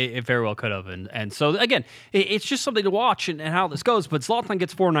 Yeah, it very well could have. And so, again, it's just something to watch and how this goes. But Zlatan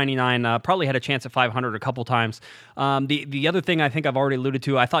gets $4.99, probably had a chance at 500 a couple times. The other thing I think I've already alluded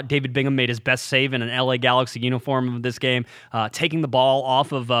to, I thought David Bingham made his best save in an LA Galaxy uniform of this game, taking the ball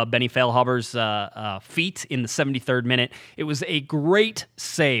off of Benny Feilhaber's feet in the 73rd minute. It was a great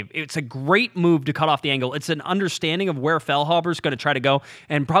save. It's a great move to cut off the angle. It's an understanding of where Feilhaber's going to try to go,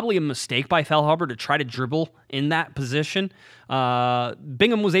 and probably a mistake by Feilhaber to try to dribble in that position.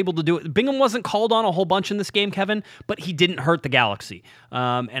 Bingham was able to do it. Bingham wasn't called on a whole bunch in this game, Kevin, but he didn't hurt the Galaxy.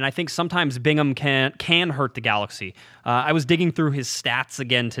 And I think sometimes Bingham can hurt the Galaxy. I was digging through his stats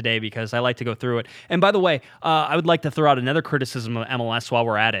again today because I like to go through it. And by the way, I would like to throw out another criticism of MLS while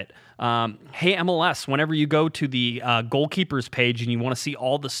we're at it. Hey, MLS, whenever you go to the goalkeepers page and you want to see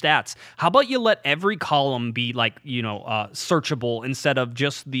all the stats, how about you let every column be searchable instead of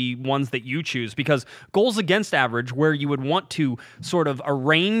just the ones that you choose? Because goals against average, where you would want to sort of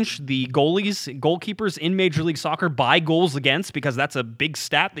arrange the goalkeepers in Major League Soccer by goals against, because that's a big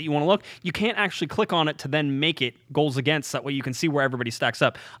stat that you want to look, you can't actually click on it to then make it goals against. That way you can see where everybody stacks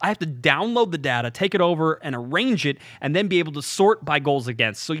up. I have to download the data, take it over and arrange it, and then be able to sort by goals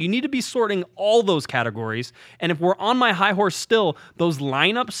against. So you need to be sorting all those categories. And if we're on my high horse still, those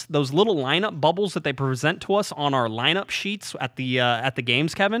lineups, those little lineup bubbles that they present to us on our lineup sheets at the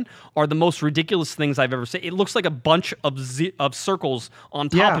games, Kevin, are the most ridiculous things I've ever seen. It looks like a bunch of circles on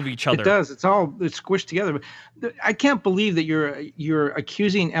top of each other. It does. It's squished together. But I can't believe that you're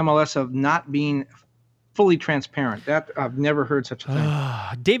accusing MLS of not being fully transparent. That I've never heard such a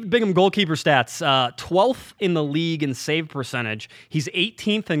thing. David Bingham goalkeeper stats, 12th in the league in save percentage. He's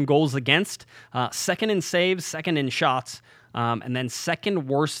 18th in goals against, second in saves, second in shots, and then second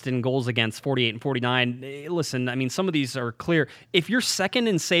worst in goals against, 48 and 49. Listen, I mean, some of these are clear. If you're second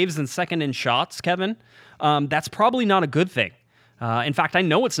in saves and second in shots, Kevin, that's probably not a good thing. In fact, I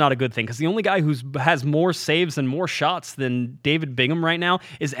know it's not a good thing because the only guy who has more saves and more shots than David Bingham right now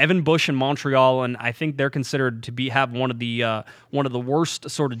is Evan Bush in Montreal, and I think they're considered to have one of the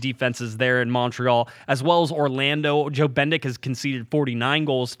worst sort of defenses there in Montreal, as well as Orlando. Joe Bendik has conceded 49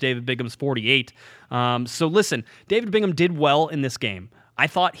 goals to David Bingham's 48. So listen, David Bingham did well in this game. I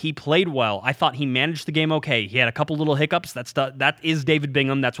thought he played well. I thought he managed the game okay. He had a couple little hiccups. That is David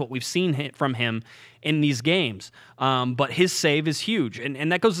Bingham. That's what we've seen from him in these games. But his save is huge.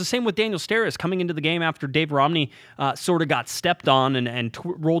 And that goes the same with Daniel Steres coming into the game after Dave Romney sort of got stepped on and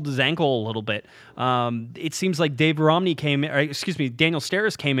rolled his ankle a little bit. It seems like Daniel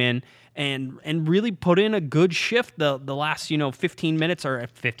Steres came in and really put in a good shift the last 15 minutes, or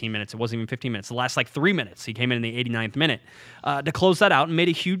 15 minutes, it wasn't even 15 minutes, the last 3 minutes. He came in the 89th minute to close that out and made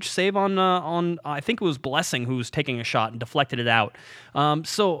a huge save on I think it was Blessing who was taking a shot and deflected it out.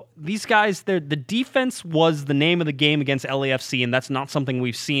 So these guys, the defense was the name of the game against LAFC, and that's not something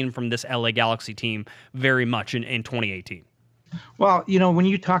we've seen from this LA Galaxy team very much in 2018. Well, when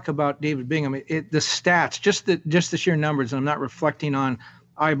you talk about David Bingham, the stats, just the sheer numbers, and I'm not reflecting on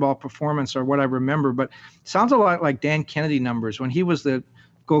eyeball performance or what I remember, but it sounds a lot like Dan Kennedy numbers. When he was the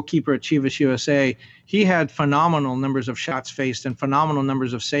goalkeeper at Chivas USA, he had phenomenal numbers of shots faced and phenomenal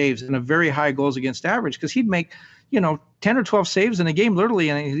numbers of saves and a very high goals against average, because he'd make 10 or 12 saves in a game literally,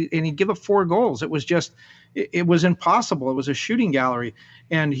 and he'd give up 4 goals. It was just, it was impossible. It was a shooting gallery.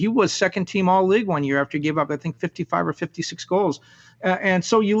 And he was second team all league one year after he gave up, I think, 55 or 56 goals. And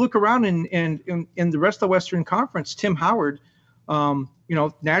so you look around in the rest of the Western Conference, Tim Howard,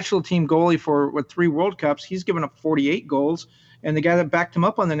 national team goalie for 3 World Cups, he's given up 48 goals. And the guy that backed him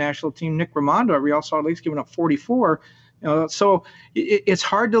up on the national team, Nick Raimondo at Real Salt Lake's given up 44. So it's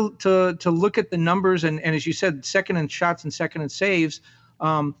hard to look at the numbers. And as you said, second in shots and second in saves.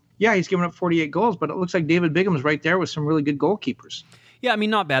 He's given up 48 goals, but it looks like David Bingham's right there with some really good goalkeepers. Yeah, I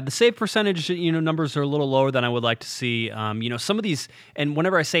mean, not bad. The save percentage, numbers are a little lower than I would like to see. Some of these, and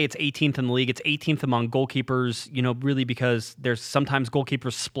whenever I say it's 18th in the league, it's 18th among goalkeepers, really because there's sometimes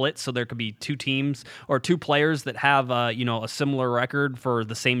goalkeepers split, so there could be 2 teams or 2 players that have, a similar record for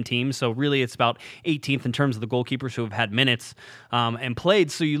the same team. So really it's about 18th in terms of the goalkeepers who have had minutes and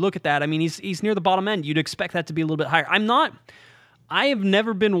played. So you look at that, I mean, he's near the bottom end. You'd expect that to be a little bit higher. I have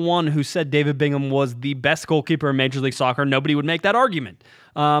never been one who said David Bingham was the best goalkeeper in Major League Soccer. Nobody would make that argument.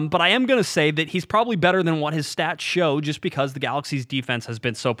 But I am going to say that he's probably better than what his stats show just because the Galaxy's defense has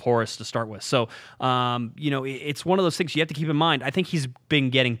been so porous to start with. So, it's one of those things you have to keep in mind. I think he's been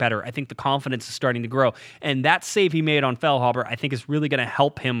getting better. I think the confidence is starting to grow. And that save he made on Feilhaber, I think is really going to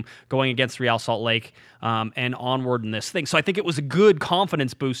help him going against Real Salt Lake and onward in this thing. So I think it was a good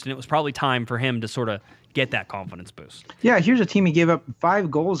confidence boost, and it was probably time for him to sort of get that confidence boost. Yeah, here's a team he gave up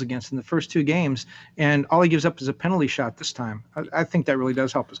 5 goals against in the first 2 games, and all he gives up is a penalty shot this time. I think that really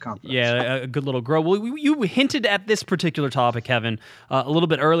does help his confidence. Yeah, a good little grow. Well, you hinted at this particular topic, Kevin, a little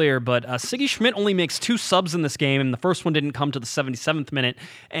bit earlier, but Sigi Schmidt only makes 2 subs in this game, and the first one didn't come to the 77th minute,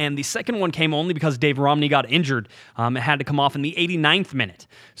 and the second one came only because Dave Romney got injured. It had to come off in the 89th minute.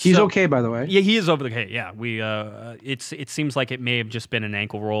 He's okay, by the way. Yeah, he is okay. Yeah, it seems like it may have just been an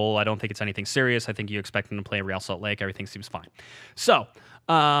ankle roll. I don't think it's anything serious. I think you expect him to play Real Salt Lake. Everything seems fine. So,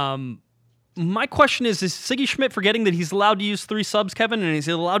 my question is Sigi Schmidt forgetting that he's allowed to use 3 subs, Kevin, and he's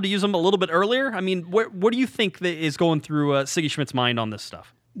allowed to use them a little bit earlier? I mean, what do you think that is going through Sigi Schmidt's mind on this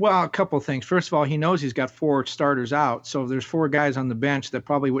stuff? Well, a couple of things. First of all, he knows he's got 4 starters out, so there's 4 guys on the bench that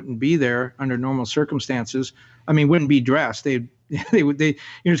probably wouldn't be there under normal circumstances. I mean, wouldn't be dressed.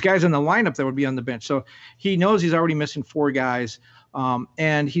 There's guys in the lineup that would be on the bench. So he knows he's already missing 4 guys.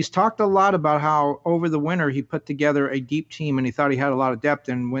 And he's talked a lot about how over the winter he put together a deep team and he thought he had a lot of depth.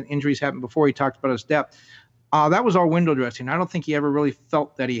 And when injuries happened before, he talked about his depth. That was all window dressing. I don't think he ever really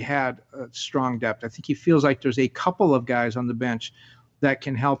felt that he had a strong depth. I think he feels like there's a couple of guys on the bench that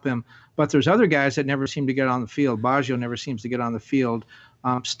can help him. But there's other guys that never seem to get on the field. Baggio never seems to get on the field.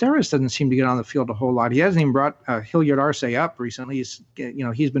 Steres doesn't seem to get on the field a whole lot. He hasn't even brought Hilliard Arce up recently.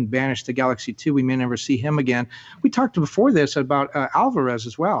 He's been banished to Galaxy 2. We may never see him again. We talked before this about Alvarez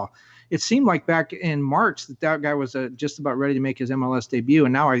as well. It seemed like back in March that guy was just about ready to make his MLS debut.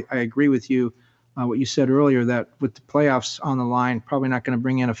 And now I agree with you, what you said earlier, that with the playoffs on the line, probably not going to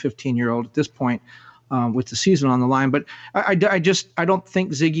bring in a 15-year-old at this point with the season on the line. But I don't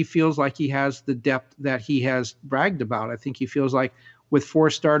think Ziggy feels like he has the depth that he has bragged about. I think he feels like with 4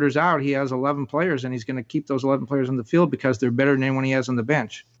 starters out, he has 11 players, and he's going to keep those 11 players on the field because they're better than anyone he has on the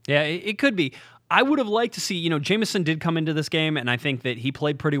bench. Yeah, it could be. I would have liked to see, Jameson did come into this game, and I think that he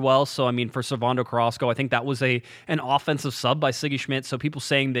played pretty well. So, I mean, for Servando Carrasco, I think that was an offensive sub by Sigi Schmidt. So people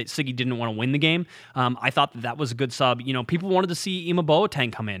saying that Sigi didn't want to win the game, I thought that was a good sub. People wanted to see Ima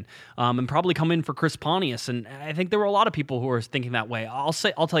Boateng come in and probably come in for Chris Pontius. And I think there were a lot of people who were thinking that way. I'll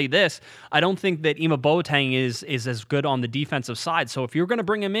tell you this. I don't think that Ima Boateng is as good on the defensive side. So if you're going to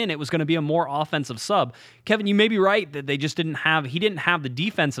bring him in, it was going to be a more offensive sub. Kevin, you may be right that he didn't have the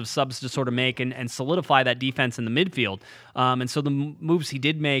defensive subs to sort of make and solidify that defense in the midfield. And so the moves he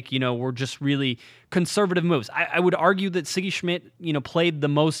did make, were just really conservative moves. I would argue that Sigi Schmidt, played the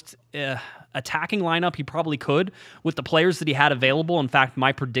most attacking lineup he probably could with the players that he had available. In fact,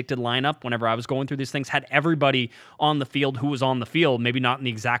 my predicted lineup, whenever I was going through these things, had everybody on the field who was on the field, maybe not in the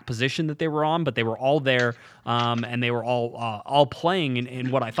exact position that they were on, but they were all there, and they were all playing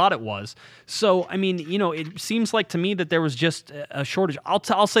in what I thought it was. So, I mean, it seems like to me that there was just a shortage.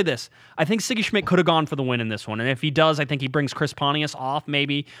 I'll say this. I think Sigi Schmidt could have gone for the win in this one, and if he does, I think he brings Chris Pontius off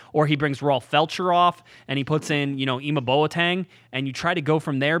maybe, or he brings Rolf Felcher off, and he puts in, Ima Boateng, and you try to go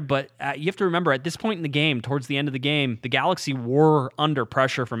from there. But you have to remember, at this point in the game, towards the end of the game, the Galaxy were under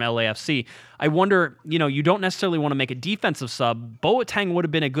pressure from LAFC. I wonder, you don't necessarily want to make a defensive sub. Boateng would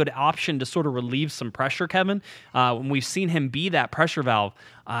have been a good option to sort of relieve some pressure, Kevin. When we've seen him be that pressure valve.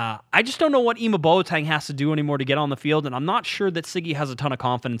 I just don't know what Ima Boateng has to do anymore to get on the field, and I'm not sure that Sigi has a ton of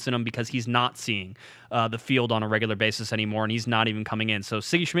confidence in him because he's not seeing the field on a regular basis anymore, and he's not even coming in. So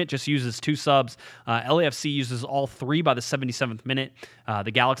Sigi Schmidt just uses 2 subs. LAFC uses all 3 by the 77th minute.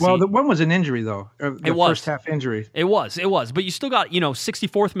 The Galaxy... Well, the one was an injury, though. The first half injury. It was. But you still got,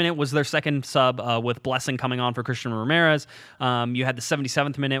 64th minute was their second sub with Blessing coming on for Christian Ramirez. You had the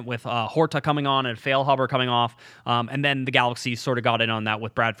 77th minute with Horta coming on and Feilhaber coming off. And then the Galaxy sort of got in on that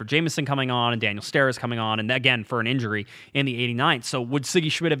with Bradford Jameson coming on and Daniel Steres coming on, and again for an injury in the 89th. So would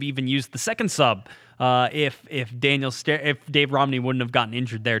Sigi Schmidt have even used the second sub if Dave Romney wouldn't have gotten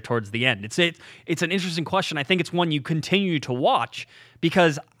injured there towards the end? It's an interesting question. I think it's one you continue to watch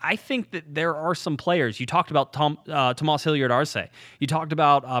because I think that there are some players. You talked about Tomas Hilliard Arce. You talked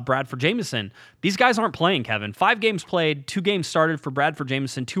about Bradford Jameson. These guys aren't playing, Kevin. 5 games played, 2 games started for Bradford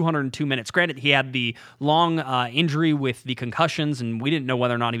Jameson, 202 minutes. Granted, he had the long injury with the concussions, and we didn't know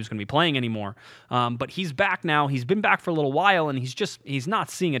whether or not he was going to be playing anymore. But he's back now. He's been back for a little while, and he's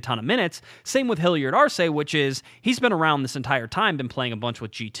not seeing a ton of minutes. Same with Hilliard Arce, which is he's been around this entire time, been playing a bunch with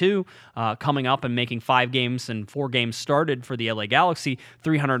G2, coming up and making 5 games and 4 games started for the LA Galaxy,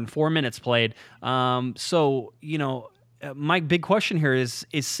 304 minutes played. So, my big question here is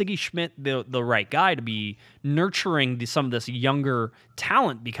Sigi Schmidt the right guy to be nurturing some of this younger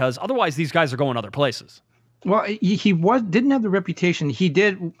talent? Because otherwise these guys are going other places. Well, he didn't have the reputation. He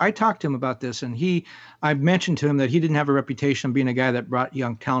did. I talked to him about this, and I mentioned to him that he didn't have a reputation of being a guy that brought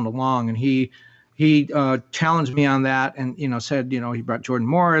young talent along, and he challenged me on that, and said he brought Jordan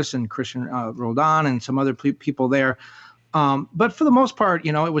Morris and Christian Roldan and some other people there, but for the most part,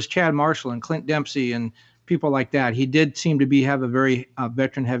 it was Chad Marshall and Clint Dempsey and people like that. He did seem to have a very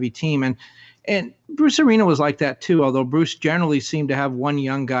veteran heavy team, and Bruce Arena was like that too. Although Bruce generally seemed to have one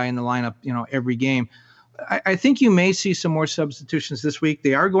young guy in the lineup, every game. I think you may see some more substitutions this week.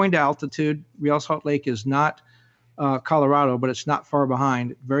 They are going to altitude. Real Salt Lake is not Colorado, but it's not far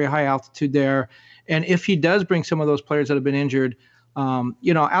behind. Very high altitude there. And if he does bring some of those players that have been injured,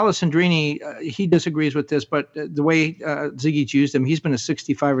 Alessandrini, he disagrees with this, but the way Ziggy's used him, he's been a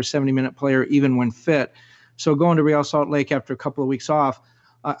 65 or 70-minute player even when fit. So going to Real Salt Lake after a couple of weeks off,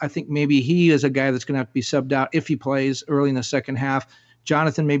 I think maybe he is a guy that's going to have to be subbed out if he plays early in the second half.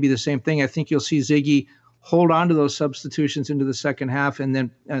 Jonathan may be the same thing. I think you'll see Ziggy hold on to those substitutions into the second half and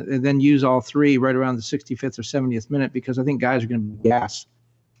then use all three right around the 65th or 70th minute, because I think guys are going to be gassed.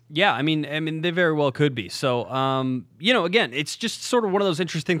 Yeah, I mean, they very well could be. So, again, it's just sort of one of those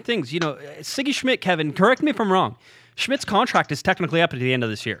interesting things. Sigi Schmidt, Kevin, correct me if I'm wrong. Schmidt's contract is technically up at the end of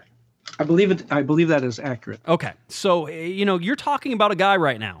this year. I believe that is accurate. Okay, so you're talking about a guy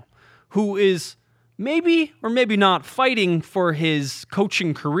right now who is maybe or maybe not fighting for his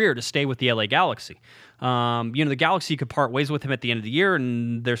coaching career to stay with the LA Galaxy. The Galaxy could part ways with him at the end of the year,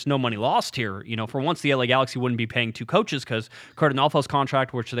 and there's no money lost here. For once, the LA Galaxy wouldn't be paying two coaches because Cardinalfo's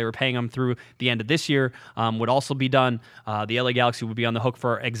contract, which they were paying him through the end of this year, would also be done. The LA Galaxy would be on the hook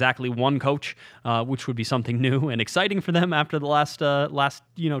for exactly one coach, which would be something new and exciting for them after the last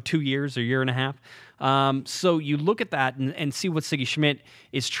 2 years or year and a half. So you look at that and see what Sigi Schmidt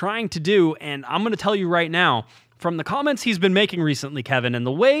is trying to do, and I'm going to tell you right now, from the comments he's been making recently, Kevin, and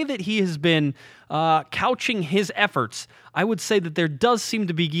the way that he has been couching his efforts, I would say that there does seem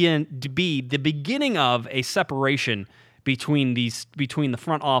to be the beginning of a separation between the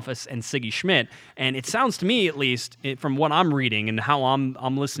front office and Sigi Schmidt. And it sounds to me, at least, from what I'm reading and how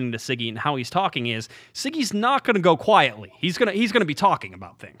I'm listening to Sigi and how he's talking, is Siggy's not going to go quietly. He's gonna be talking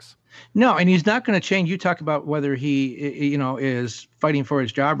about things. No, and he's not going to change. You talk about whether he, is fighting for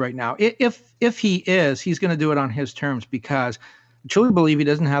his job right now. If he is, he's going to do it on his terms, because I truly believe he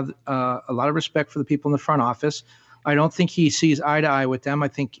doesn't have a lot of respect for the people in the front office. I don't think he sees eye to eye with them. I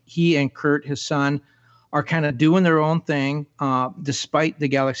think he and Kurt, his son, are kind of doing their own thing, despite the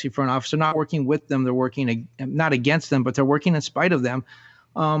Galaxy front office. They're not working with them. They're working not against them, but they're working in spite of them.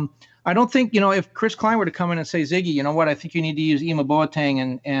 I don't think, if Chris Klein were to come in and say, Ziggy, you know what, I think you need to use Ima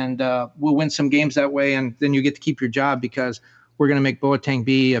Boateng and we'll win some games that way, and then you get to keep your job because we're going to make Boateng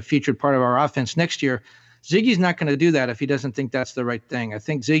be a featured part of our offense next year. Ziggy's not going to do that if he doesn't think that's the right thing. I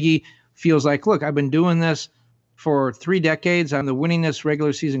think Ziggy feels like, look, I've been doing this for 3 decades. I'm the winningest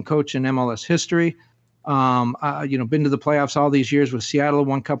regular season coach in MLS history. Been to the playoffs all these years with Seattle,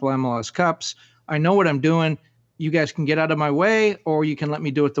 won a couple MLS Cups. I know what I'm doing. You guys can get out of my way, or you can let me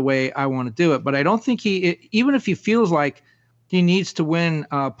do it the way I want to do it. But I don't think even if he feels like he needs to win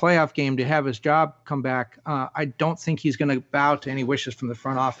a playoff game to have his job come back, I don't think he's going to bow to any wishes from the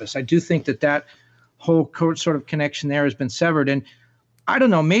front office. I do think that whole sort of connection there has been severed. And I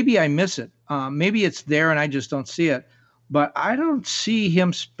don't know, maybe I miss it. Maybe it's there and I just don't see it. But I don't see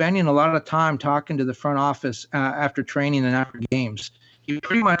him spending a lot of time talking to the front office after training and after games. He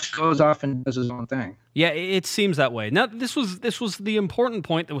pretty much goes off and does his own thing. Yeah, it seems that way. Now, this was the important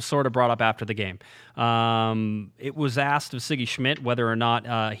point that was sort of brought up after the game. It was asked of Sigi Schmidt whether or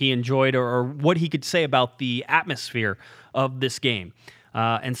not he enjoyed or what he could say about the atmosphere of this game.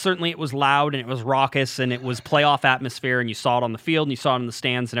 And certainly it was loud and it was raucous and it was playoff atmosphere, and you saw it on the field and you saw it in the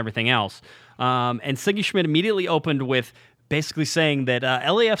stands and everything else. And Sigi Schmidt immediately opened with basically saying that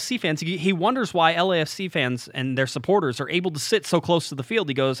LAFC fans, he wonders why LAFC fans and their supporters are able to sit so close to the field.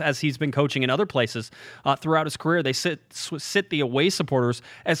 He goes, as he's been coaching in other places throughout his career, they sit the away supporters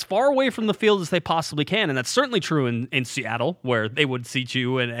as far away from the field as they possibly can. And that's certainly true in Seattle, where they would seat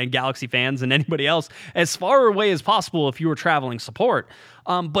you and Galaxy fans and anybody else as far away as possible if you were traveling support.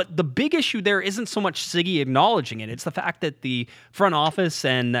 But the big issue there isn't so much Siggy acknowledging it. It's the fact that the front office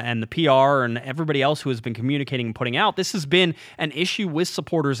and the PR and everybody else who has been communicating and putting out, this has been an issue with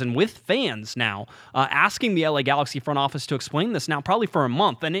supporters and with fans now, asking the LA Galaxy front office to explain this now probably for a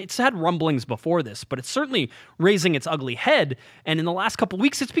month. And it's had rumblings before this, but it's certainly raising its ugly head. And in the last couple of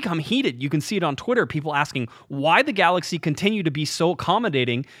weeks, it's become heated. You can see it on Twitter, people asking why the Galaxy continue to be so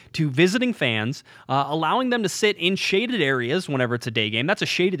accommodating to visiting fans, allowing them to sit in shaded areas whenever it's a day game. That's a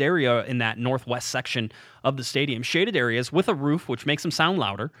shaded area in that northwest section of the stadium, shaded areas with a roof, which makes them sound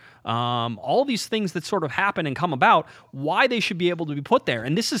louder. All these things that sort of happen and come about, why they should be able to be put there.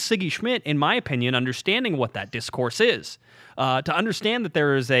 And this is Sigi Schmid, in my opinion, understanding what that discourse is. To understand that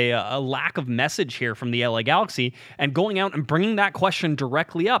there is a lack of message here from the LA Galaxy and going out and bringing that question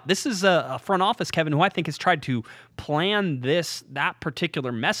directly up. This is a front office, Kevin, who I think has tried to plan that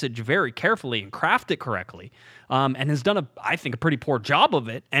particular message very carefully and craft it correctly, and has done, I think, a pretty poor job of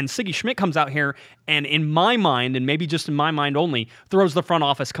it. And Sigi Schmid comes out here and, in my mind, and maybe just in my mind only, throws the front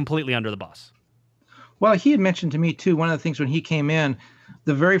office completely under the bus. Well, he had mentioned to me, too, one of the things when he came in,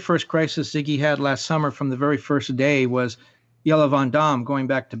 the very first crisis Ziggy had last summer from the very first day was Jelle Van Damme going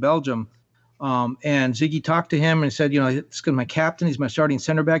back to Belgium. And Ziggy talked to him and said, this is my captain. He's my starting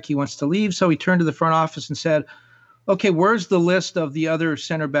center back. He wants to leave. So he turned to the front office and said, okay, where's the list of the other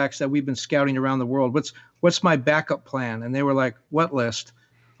center backs that we've been scouting around the world? What's my backup plan? And they were like, what list?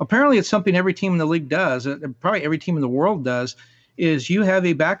 Apparently it's something every team in the league does, probably every team in the world does, is you have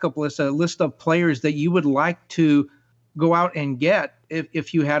a backup list, a list of players that you would like to go out and get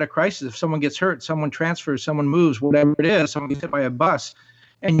if you had a crisis. If someone gets hurt, someone transfers, someone moves, whatever it is, someone gets hit by a bus,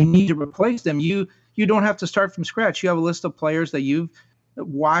 and you need to replace them, you don't have to start from scratch. You have a list of players that you've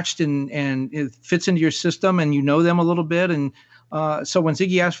watched and it fits into your system and you know them a little bit. And so when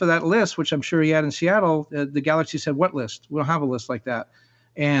Ziggy asked for that list, which I'm sure he had in Seattle, the Galaxy said, what list? We don't have a list like that.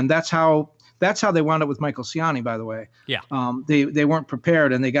 And that's how they wound up with Michael Ciani, by the way. Yeah. They weren't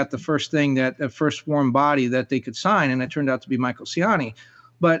prepared, and they got the first thing that first warm body that they could sign, and it turned out to be Michael Ciani.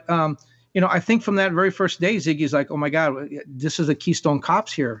 But I think from that very first day, Ziggy's like, oh my God, this is a Keystone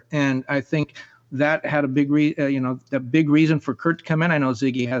Cops here, and I think that had a big reason for Kurt to come in. I know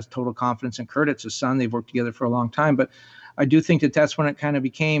Ziggy has total confidence in Kurt. It's his son. They've worked together for a long time, but I do think that's when it kind of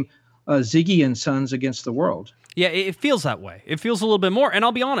became Ziggy and Sons against the world. Yeah, it feels that way. It feels a little bit more. And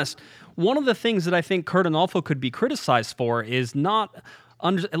I'll be honest, one of the things that I think Curt Onalfo could be criticized for is not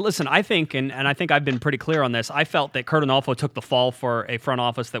listen, I think, and I think I've been pretty clear on this, I felt that Curt Onalfo took the fall for a front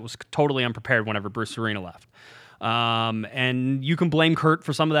office that was totally unprepared whenever Bruce Arena left. And you can blame Curt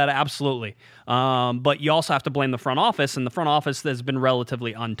for some of that, absolutely. But you also have to blame the front office, and the front office has been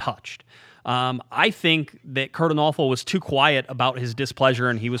relatively untouched. I think that Curt Onalfo was too quiet about his displeasure,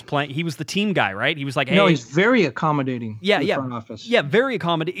 and he was the team guy, right? He was like, hey. No, he's very accommodating to the front office. Yeah, very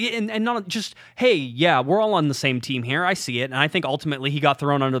accommodating. And not just, hey, yeah, we're all on the same team here. I see it. And I think ultimately he got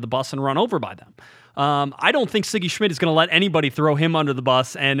thrown under the bus and run over by them. I don't think Sigi Schmid is going to let anybody throw him under the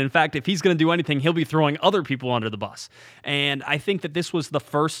bus. And in fact, if he's going to do anything, he'll be throwing other people under the bus. And I think that this was the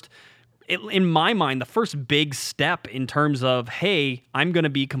first, in my mind, the first big step in terms of, hey, I'm going to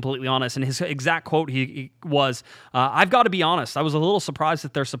be completely honest. And his exact quote he was, I've got to be honest. I was a little surprised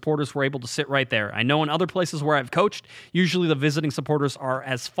that their supporters were able to sit right there. I know in other places where I've coached, usually the visiting supporters are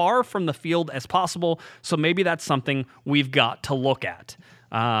as far from the field as possible. So maybe that's something we've got to look at.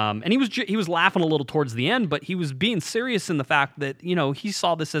 And he was laughing a little towards the end, but he was being serious in the fact that, he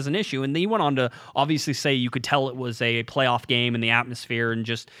saw this as an issue. And then he went on to obviously say you could tell it was a playoff game and the atmosphere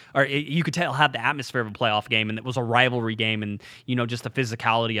you could tell it had the atmosphere of a playoff game and it was a rivalry game and, just the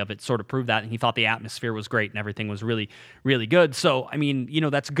physicality of it sort of proved that. And he thought the atmosphere was great and everything was really, really good. So, I mean,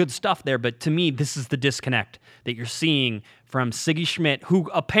 that's good stuff there. But to me, this is the disconnect that you're seeing from Sigi Schmid, who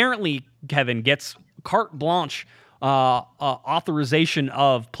apparently, Kevin, gets carte blanche authorization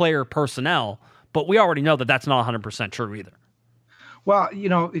of player personnel, but we already know that that's not 100% true either. Well,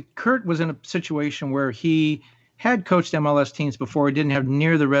 Curt was in a situation where he had coached MLS teams before. He didn't have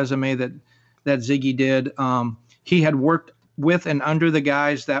near the resume that Ziggy did. He had worked with and under the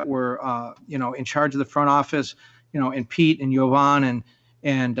guys that were, in charge of the front office, and Pete and Jovan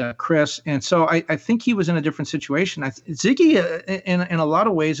and Chris. And so I think he was in a different situation. Ziggy, in a lot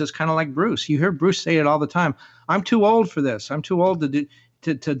of ways, is kind of like Bruce. You hear Bruce say it all the time. I'm too old for this. I'm too old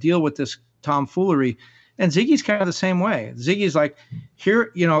to deal with this tomfoolery. And Ziggy's kind of the same way. Ziggy's like,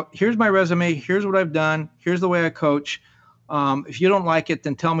 here's my resume. Here's what I've done. Here's the way I coach. If you don't like it,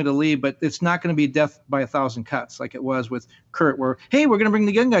 then tell me to leave. But it's not going to be death by 1,000 cuts like it was with Curt, where, hey, we're going to bring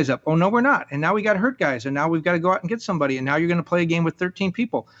the young guys up. Oh, no, we're not. And now we got hurt guys. And now we've got to go out and get somebody. And now you're going to play a game with 13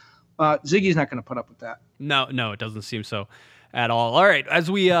 people. Ziggy's not going to put up with that. No, it doesn't seem so. at all. All right, as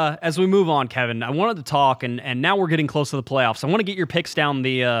we move on, Kevin, I wanted to talk, and now we're getting close to the playoffs. I want to get your picks down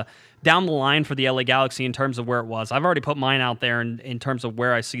the line for the LA Galaxy in terms of where it was. I've already put mine out there in terms of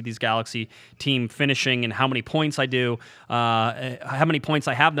where I see these Galaxy team finishing and how many points I do, how many points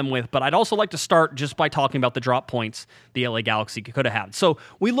I have them with. But I'd also like to start just by talking about the drop points the LA Galaxy could have had. So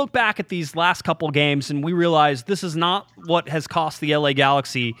we look back at these last couple games and we realize this is not what has cost the LA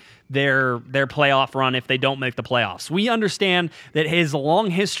Galaxy their playoff run if they don't make the playoffs. We understand that his long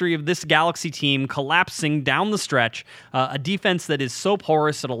history of this Galaxy team collapsing down the stretch, a defense that is so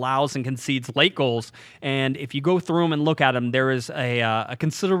porous it allows and concedes late goals. And if you go through them and look at them, there is a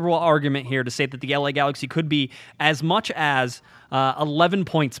considerable argument here to say that the LA Galaxy could be as much as 11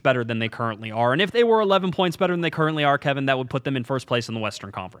 points better than they currently are. And if they were 11 points better than they currently are, Kevin, that would put them in first place in the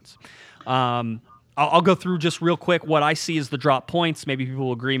Western Conference. I'll go through just real quick what I see as the drop points. Maybe people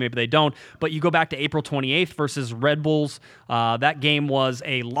will agree, maybe they don't. But you go back to April 28th versus Red Bulls. That game was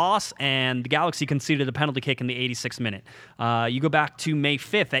a loss, and the Galaxy conceded a penalty kick in the 86th minute. You go back to May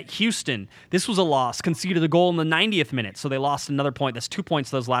 5th at Houston. This was a loss, conceded a goal in the 90th minute, so they lost another point. That's 2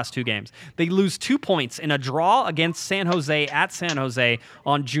 points those last two games. They lose 2 points in a draw against San Jose at San Jose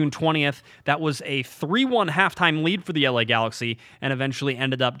on June 20th. That was a 3-1 halftime lead for the LA Galaxy, and eventually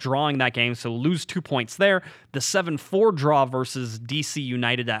ended up drawing that game, so lose 2 points there. The 7-4 draw versus DC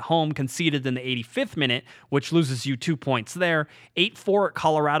United at home, conceded in the 85th minute, which loses you 2 points there. 8-4 at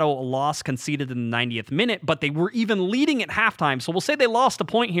Colorado, a loss, conceded in the 90th minute, but they were even leading at halftime. So we'll say they lost a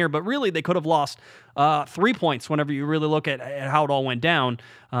point here, but really they could have lost 3 points whenever you really look at how it all went down.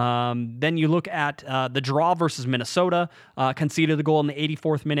 Then you look at the draw versus Minnesota, conceded a goal in the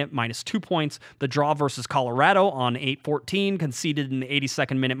 84th minute, minus 2 points. The draw versus Colorado on 8-14, conceded in the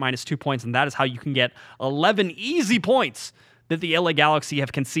 82nd minute, minus 2 points, and that is how you can get 11 easy points that the LA Galaxy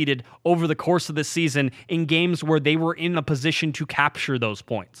have conceded over the course of this season in games where they were in a position to capture those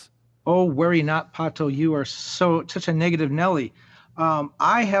points. Oh, worry not, Pato. You are such a negative Nelly.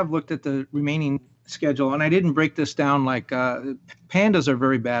 I have looked at the remaining schedule, and I didn't break this down like pandas are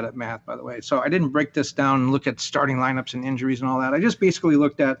very bad at math, by the way. So I didn't break this down and look at starting lineups and injuries and all that. I just basically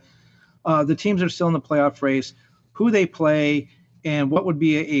looked at the teams that are still in the playoff race, who they play, and what would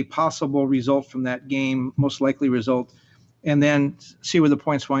be a possible result from that game, most likely result, and then see where the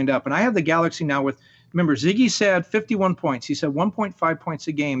points wind up. And I have the Galaxy now with, remember, Ziggy said 51 points. He said 1.5 points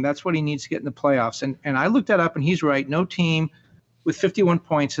a game. That's what he needs to get in the playoffs. And I looked that up, and he's right. No team with 51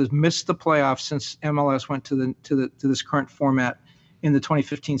 points has missed the playoffs since MLS went to this current format in the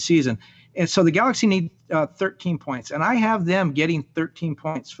 2015 season. And so the Galaxy need 13 points. And I have them getting 13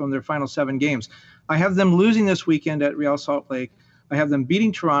 points from their final 7 games. I have them losing this weekend at Real Salt Lake. I have them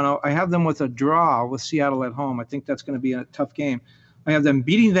beating Toronto. I have them with a draw with Seattle at home. I think that's going to be a tough game. I have them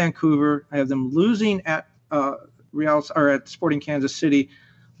beating Vancouver. I have them losing at at Sporting Kansas City.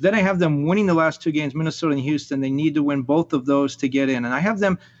 Then I have them winning the last 2 games, Minnesota and Houston. They need to win both of those to get in. And I have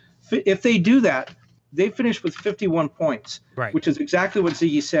them, if they do that, they finish with 51 points, right, which is exactly what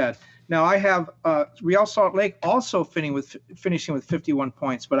Ziggy said. Now I have Real Salt Lake also finishing with 51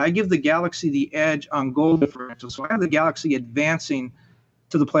 points, but I give the Galaxy the edge on goal differential. So I have the Galaxy advancing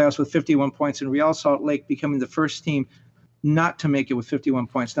to the playoffs with 51 points, and Real Salt Lake becoming the first team not to make it with 51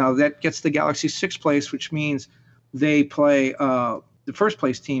 points. Now that gets the Galaxy 6th place, which means they play the first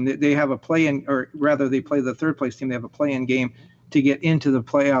place team. They have a play-in, or rather they play the third place team. They have a play-in game to get into the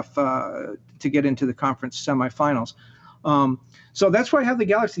playoff, to get into the conference semifinals. So that's why I have the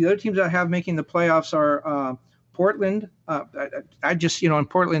Galaxy. The other teams I have making the playoffs are Portland. I just, in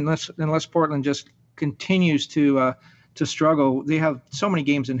Portland, unless Portland just continues to struggle, they have so many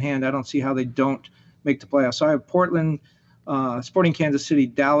games in hand. I don't see how they don't make the playoffs. So I have Portland, Sporting Kansas City,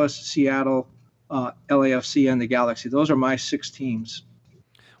 Dallas, Seattle, LAFC, and the Galaxy. Those are my 6 teams.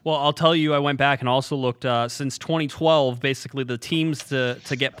 Well, I'll tell you, I went back and also looked since 2012, basically the teams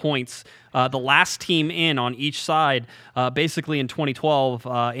to get points. The last team in on each side, basically in 2012,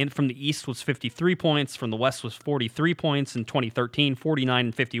 from the East was 53 points, from the West was 43 points, in 2013, 49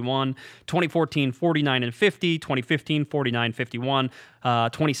 and 51, 2014, 49 and 50, 2015, 49, 51,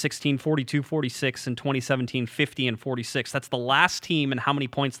 2016, 42, 46, and 2017, 50 and 46. That's the last team and how many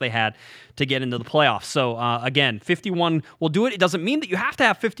points they had to get into the playoffs. So, again, 51 will do it. It doesn't mean that you have to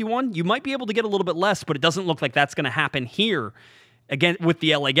have 51. You might be able to get a little bit less, but it doesn't look like that's going to happen here. Again, with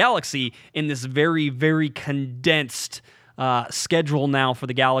the LA Galaxy in this very, very condensed schedule now for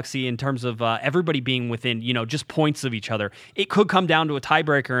the Galaxy in terms of everybody being within, just points of each other. It could come down to a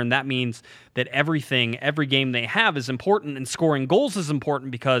tiebreaker, and that means that every game they have is important, and scoring goals is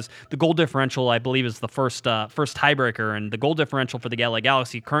important because the goal differential, I believe, is the first tiebreaker, and the goal differential for the LA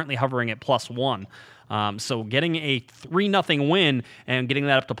Galaxy currently hovering at +1. So getting a 3-0 win and getting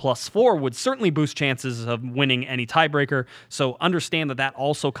that up to +4 would certainly boost chances of winning any tiebreaker. So understand that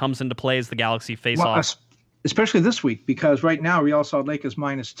also comes into play as the Galaxy face off. Especially this week, because right now Real Salt Lake is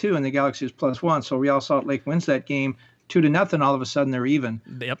 -2 and the Galaxy is +1. So Real Salt Lake wins that game 2-0. All of a sudden they're even.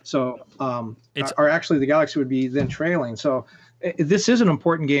 Yep. So actually the Galaxy would be then trailing. So this is an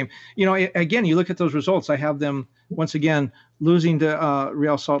important game. Again, you look at those results. I have them once again losing to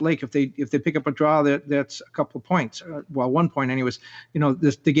Real Salt Lake. If they pick up a draw, that's a couple of points. 1 point, anyways.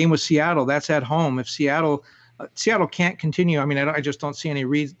 The game with Seattle, that's at home. If Seattle can't continue, I just don't see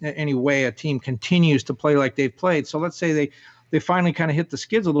any way a team continues to play like they've played. So let's say they finally kind of hit the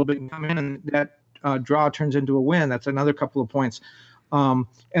skids a little bit and come in, and that draw turns into a win. That's another couple of points. And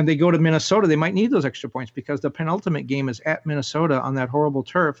they go to Minnesota. They might need those extra points because the penultimate game is at Minnesota on that horrible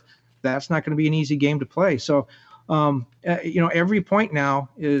turf. That's not going to be an easy game to play. So, every point now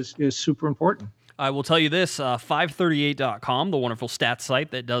is super important. I will tell you this, 538.com, the wonderful stats site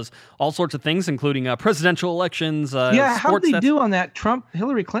that does all sorts of things, including presidential elections. How'd they do on that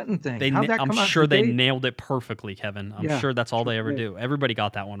Trump-Hillary Clinton thing? I'm sure they nailed it perfectly, Kevin. I'm sure that's all they ever do. Everybody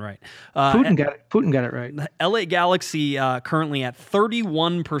got that one right. Putin got it right. LA Galaxy currently at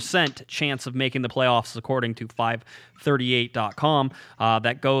 31% chance of making the playoffs, according to 538.com.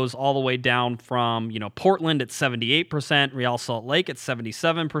 That goes all the way down from Portland at 78%, Real Salt Lake at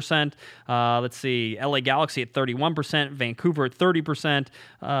 77%. Let's see, LA Galaxy at 31%, Vancouver at 30%.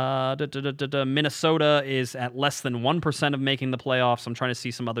 Minnesota is at less than 1% of making the playoffs. I'm trying to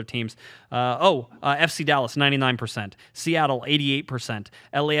see some other teams. FC Dallas 99%, Seattle 88%,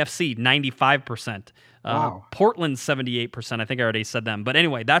 LAFC 95%. Wow. Portland 78%. I think I already said them. But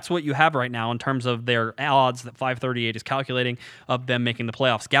anyway, that's what you have right now in terms of their odds that 538 is calculating of them making the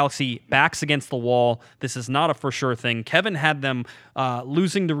playoffs. Galaxy backs against the wall. This is not a for sure thing. Kevin had them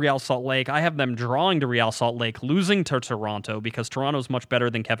losing to Real Salt Lake. I have them drawing to Real Salt Lake, losing to Toronto because Toronto's much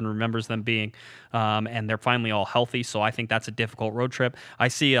better than Kevin remembers them being. And they're finally all healthy. So I think that's a difficult road trip. I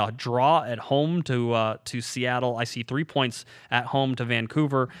see a draw at home to Seattle. I see 3 points at home to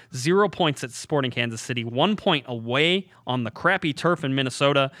Vancouver, 0 points at Sporting Kansas City. 1 point away on the crappy turf in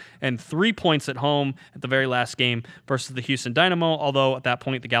Minnesota, and 3 points at home at the very last game versus the Houston Dynamo, although at that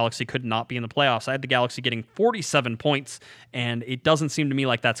point the Galaxy could not be in the playoffs. I had the Galaxy getting 47 points, and it doesn't seem to me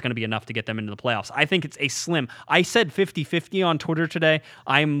like that's going to be enough to get them into the playoffs. I think it's a slim. I said 50-50 on Twitter today.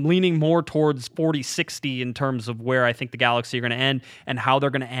 I'm leaning more towards 40-60 in terms of where I think the Galaxy are going to end and how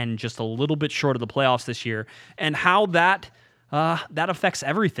they're going to end just a little bit short of the playoffs this year, and how that affects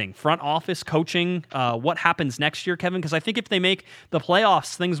everything. Front office, coaching, what happens next year, Kevin? Because I think if they make the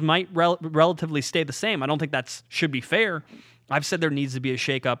playoffs, things might relatively stay the same. I don't think that should be fair. I've said there needs to be a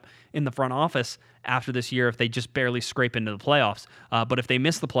shakeup in the front office after this year if they just barely scrape into the playoffs. But if they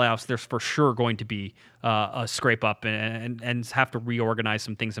miss the playoffs, there's for sure going to be a scrape up and have to reorganize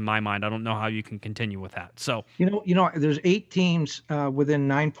some things in my mind. I don't know how you can continue with that. So there's 8 teams within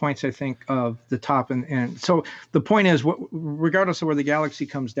 9 points, I think, of the top, and so the point is, regardless of where the Galaxy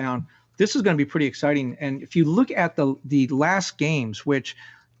comes down, this is going to be pretty exciting. And if you look at the last games, which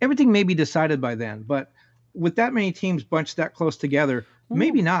everything may be decided by then, but with that many teams bunched that close together,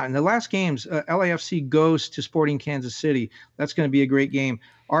 maybe not. In the last games, LAFC goes to Sporting Kansas City. That's going to be a great game.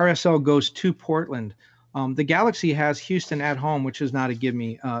 RSL goes to Portland. The Galaxy has Houston at home, which is not a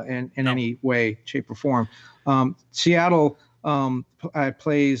give-me in any way, shape, or form. Seattle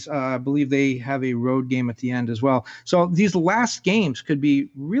plays, I believe they have a road game at the end as well. So these last games could be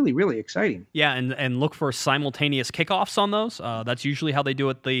really, really exciting. Yeah, and look for simultaneous kickoffs on those. That's usually how they do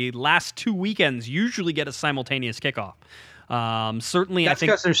it. The last 2 weekends usually get a simultaneous kickoff. Certainly, that's I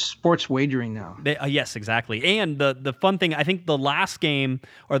think because there's sports wagering now. Yes, exactly. And the fun thing, I think the last game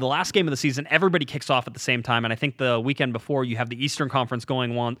of the season, everybody kicks off at the same time. And I think the weekend before, you have the Eastern Conference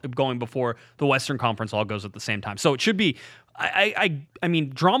going before the Western Conference all goes at the same time. So it should be. I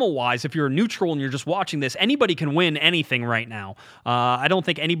mean, drama-wise, if you're a neutral and you're just watching this, anybody can win anything right now. I don't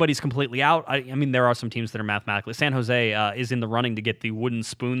think anybody's completely out. I mean, there are some teams that are mathematically. San Jose is in the running to get the wooden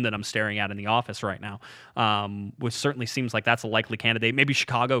spoon that I'm staring at in the office right now, which certainly seems like that's a likely candidate. Maybe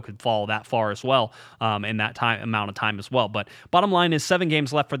Chicago could fall that far as well in that amount of time as well. But bottom line is 7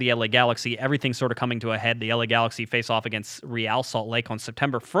 games left for the LA Galaxy. Everything's sort of coming to a head. The LA Galaxy face off against Real Salt Lake on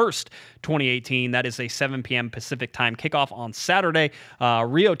September 1st, 2018. That is a 7 p.m. Pacific time kickoff on Saturday.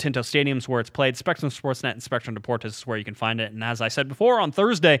 Rio Tinto Stadium's where it's played. Spectrum Sportsnet and Spectrum Deportes is where you can find it. And as I said before, on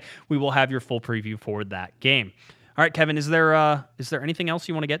Thursday, we will have your full preview for that game. All right, Kevin, is there anything else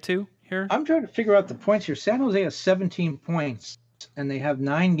you want to get to here? I'm trying to figure out the points here. San Jose has 17 points, and they have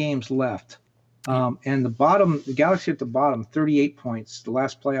 9 games left. And the Galaxy at the bottom, 38 points, the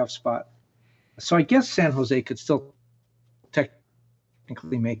last playoff spot. So I guess San Jose could still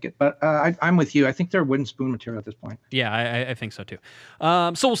technically make it. But I'm with you. I think they're wooden spoon material at this point. Yeah, I think so too.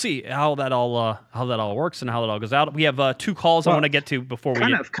 So we'll see how that all works and how that all goes out. We have 2 calls I want to get to before we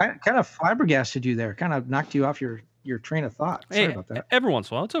kind of flabbergasted you there. Kind of knocked you off your train of thought. Sorry about that. Every once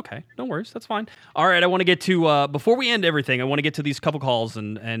in a while, it's okay. No worries, that's fine. All right, I want to get to before we end everything. I want to get to these couple calls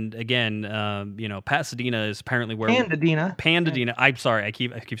and again, Pasadena is apparently where Pandadena. I'm sorry, I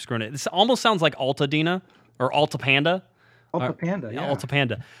keep screwing it. This almost sounds like Altadena or Alta Panda. Alta Panda, yeah. Alta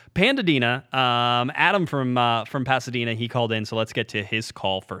Panda. Pandadena. Adam from Pasadena, he called in, so let's get to his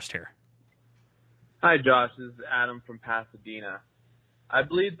call first here. Hi, Josh. This is Adam from Pasadena. I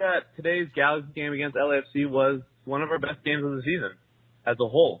believe that today's Galaxy game against LAFC was one of our best games of the season as a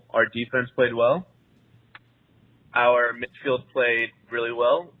whole. Our defense played well. Our midfield played really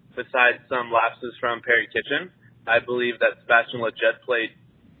well, besides some lapses from Perry Kitchen. I believe that Sebastian Lletget played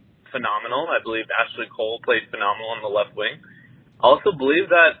phenomenal. I believe Ashley Cole played phenomenal on the left wing. I also believe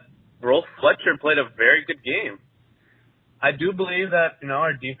that Rolf Fletcher played a very good game. I do believe that,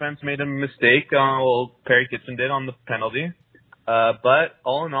 our defense made a mistake, Perry Kitchen did on the penalty. But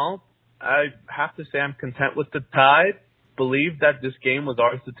all in all, I have to say I'm content with the tie. Believe that this game was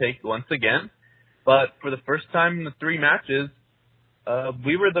ours to take once again. But for the first time in the 3 matches,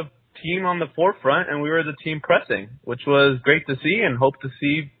 we were the team on the forefront and we were the team pressing, which was great to see and hope to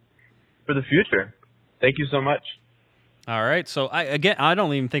see for the future. Thank you so much. All right. So, I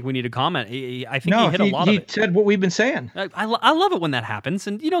don't even think we need to comment. I think he hit a lot of it. He said what we've been saying. I love it when that happens.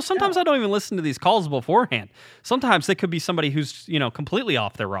 And, sometimes I don't even listen to these calls beforehand. Sometimes they could be somebody who's, completely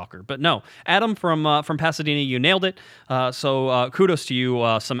off their rocker. But no, Adam from Pasadena, you nailed it. So kudos to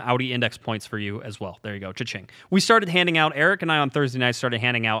you. Some Audi index points for you as well. There you go. Cha-ching. We started handing out, Eric and I on Thursday night started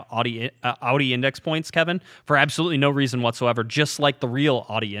handing out Audi index points, Kevin, for absolutely no reason whatsoever, just like the real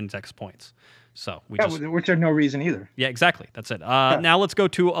Audi index points. So which are no reason either. Yeah, exactly. That's it. Now let's go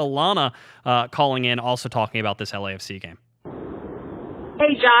to Alana calling in, also talking about this LAFC game.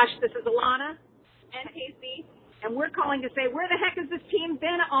 Hey, Josh, this is Alana and Casey, and we're calling to say, where the heck has this team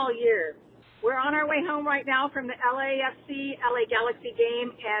been all year? We're on our way home right now from the LAFC, LA Galaxy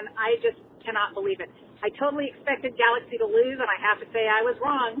game, and I just cannot believe it. I totally expected Galaxy to lose, and I have to say I was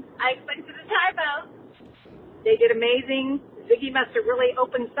wrong. I expected a typo. They did amazing. Ziggy must have really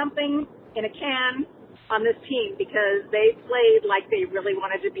opened something in a can on this team because they played like they really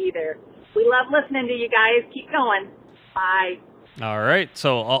wanted to be there. We love listening to you guys. Keep going. Bye. All right.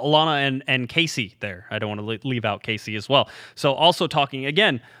 So Alana and Casey there. I don't want to leave out Casey as well. So also talking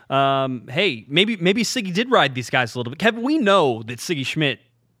again, hey, maybe Siggy did ride these guys a little bit. Kevin, we know that Siggy Schmidt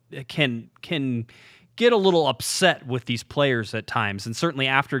can get a little upset with these players at times, and certainly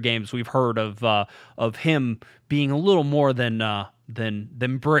after games we've heard of him being a little more than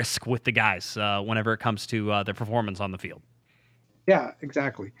brisk with the guys whenever it comes to their performance on the field. Yeah,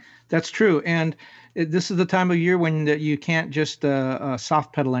 exactly. That's true. And this is the time of year when you can't just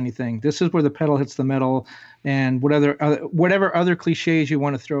soft pedal anything. This is where the pedal hits the metal, and whatever other cliches you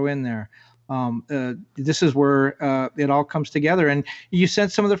want to throw in there. This is where it all comes together. And you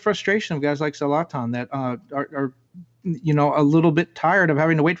sense some of the frustration of guys like Zlatan that are a little bit tired of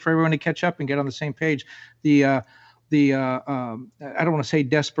having to wait for everyone to catch up and get on the same page. I don't want to say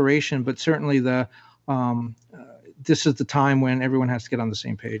desperation, but certainly this is the time when everyone has to get on the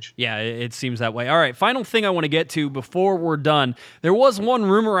same page. Yeah, it seems that way. All right, final thing I want to get to before we're done. There was one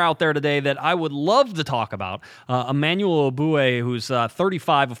rumor out there today that I would love to talk about. Emmanuel Abue, who's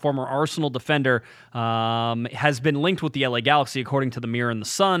 35, a former Arsenal defender, has been linked with the LA Galaxy, according to the Mirror and the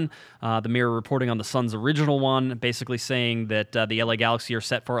Sun. The Mirror reporting on the Sun's original one, basically saying that the LA Galaxy are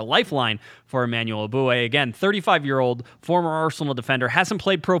set for a lifeline for Emmanuel Abue. Again, 35-year-old former Arsenal defender, hasn't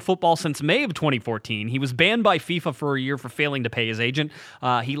played pro football since May of 2014. He was banned by FIFA for a year for failing to pay his agent.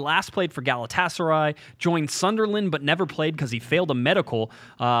 He last played for Galatasaray, joined Sunderland, but never played because he failed a medical.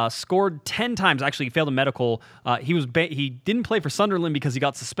 Scored 10 times. Actually, he failed a medical. He didn't play for Sunderland because he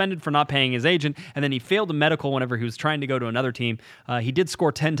got suspended for not paying his agent, and then he failed a medical whenever he was trying to go to another team. He did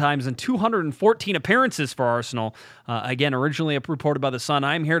score 10 times in 214 appearances for Arsenal. Again, originally reported by The Sun.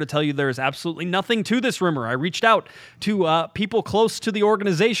 I'm here to tell you there is absolutely nothing to this rumor. I reached out to people close to the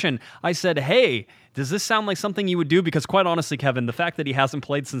organization. I said, hey, Does this sound like something you would do? Because quite honestly, Kevin, the fact that he hasn't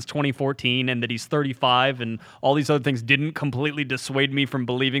played since 2014 and that he's 35 and all these other things didn't completely dissuade me from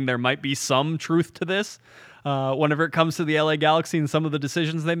believing there might be some truth to this whenever it comes to the LA Galaxy and some of the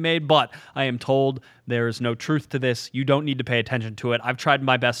decisions they made. But I am told there is no truth to this. You don't need to pay attention to it. I've tried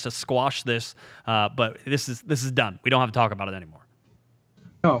my best to squash this, but this is done. We don't have to talk about it anymore.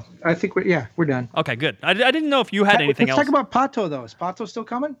 No, I think we're done. Okay, good. I didn't know if you had anything else. Let's talk about Pato, though. Is Pato still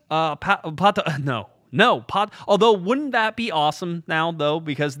coming? Pato, no. Although, wouldn't that be awesome now, though?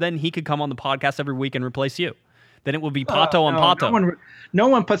 Because then he could come on the podcast every week and replace you. Then it would be Pato and Pato. No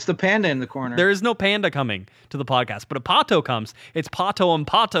one puts the panda in the corner. There is no panda coming to the podcast. But if Pato comes, it's Pato and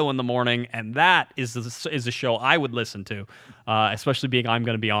Pato in the morning, and that is a show I would listen to, especially being I'm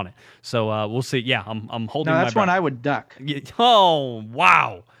going to be on it. So we'll see. Yeah, I'm holding my breath. That's one I would duck. Oh,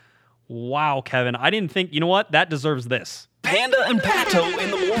 wow. Wow, Kevin. I didn't think, you know what? That deserves this. Panda and Pato in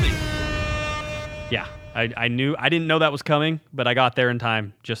the morning. Yeah. I didn't know that was coming, but I got there in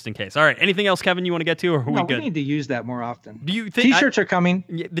time just in case. All right. Anything else, Kevin, you want to get to, or are we good? We need to use that more often. Do you think T-shirts are coming?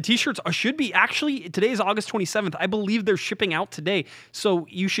 The T-shirts should be actually. Today is August 27th. I believe they're shipping out today. So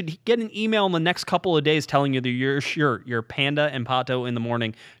you should get an email in the next couple of days telling you that your shirt, your Panda and Pato in the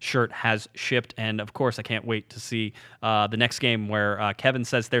morning shirt, has shipped. And of course, I can't wait to see the next game where Kevin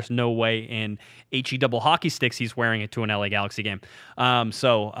says there's no way in HE double hockey sticks he's wearing it to an LA Galaxy game.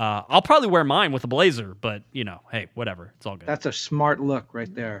 So I'll probably wear mine with a blazer, but hey, whatever. It's all good. That's a smart look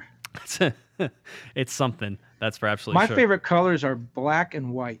right there. It's something. That's for absolutely sure. My favorite colors are black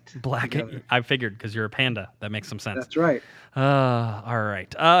and white. Black. I figured because you're a panda. That makes some sense. That's right. All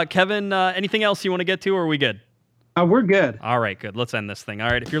right. Kevin, anything else you want to get to, or are we good? We're good. All right, good. Let's end this thing. All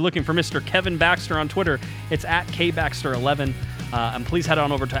right, if you're looking for Mr. Kevin Baxter on Twitter, it's at KBaxter11. And please head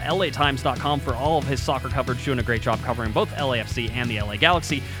on over to LATimes.com for all of his soccer coverage, doing a great job covering both LAFC and the LA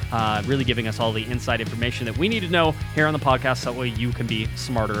Galaxy, really giving us all the inside information that we need to know here on the podcast, so that way you can be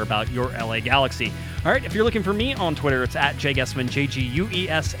smarter about your LA Galaxy. All right, if you're looking for me on Twitter, it's at JGuesman,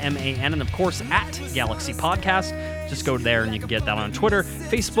 JGUESMAN, and of course at Galaxy Podcast. Just go there and you can get that on Twitter,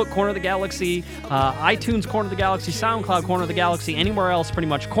 Facebook, Corner of the Galaxy, iTunes, Corner of the Galaxy, SoundCloud, Corner of the Galaxy, anywhere else pretty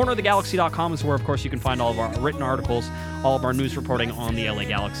much. CorneroftheGalaxy.com is where, of course, you can find all of our written articles, all of our news reporting on the LA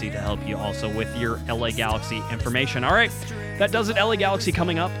Galaxy to help you also with your LA Galaxy information. All right, that does it. LA Galaxy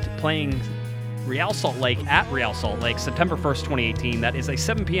coming up, playing Real Salt Lake at Real Salt Lake, September 1st, 2018. That is a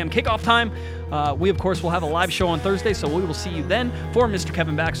 7 p.m. kickoff time. We, of course, will have a live show on Thursday, so we will see you then. For Mr.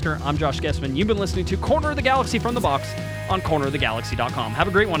 Kevin Baxter, I'm Josh Guesman. You've been listening to Corner of the Galaxy from the Box on cornerofthegalaxy.com. Have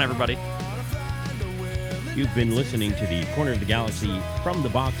a great one, everybody. You've been listening to the Corner of the Galaxy from the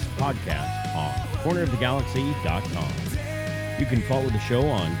Box podcast on cornerofthegalaxy.com. You can follow the show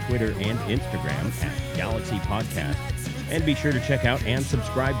on Twitter and Instagram at Galaxy Podcast. And be sure to check out and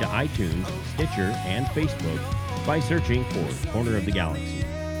subscribe to iTunes, Stitcher, and Facebook by searching for Corner of the Galaxy.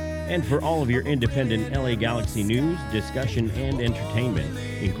 And for all of your independent LA Galaxy news, discussion, and entertainment,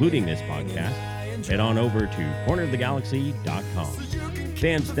 including this podcast, head on over to cornerofthegalaxy.com.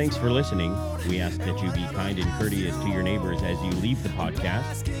 Fans, thanks for listening. We ask that you be kind and courteous to your neighbors as you leave the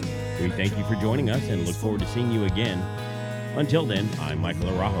podcast. We thank you for joining us and look forward to seeing you again. Until then, I'm Michael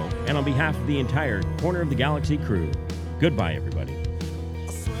Araujo, and on behalf of the entire Corner of the Galaxy crew, goodbye, everybody.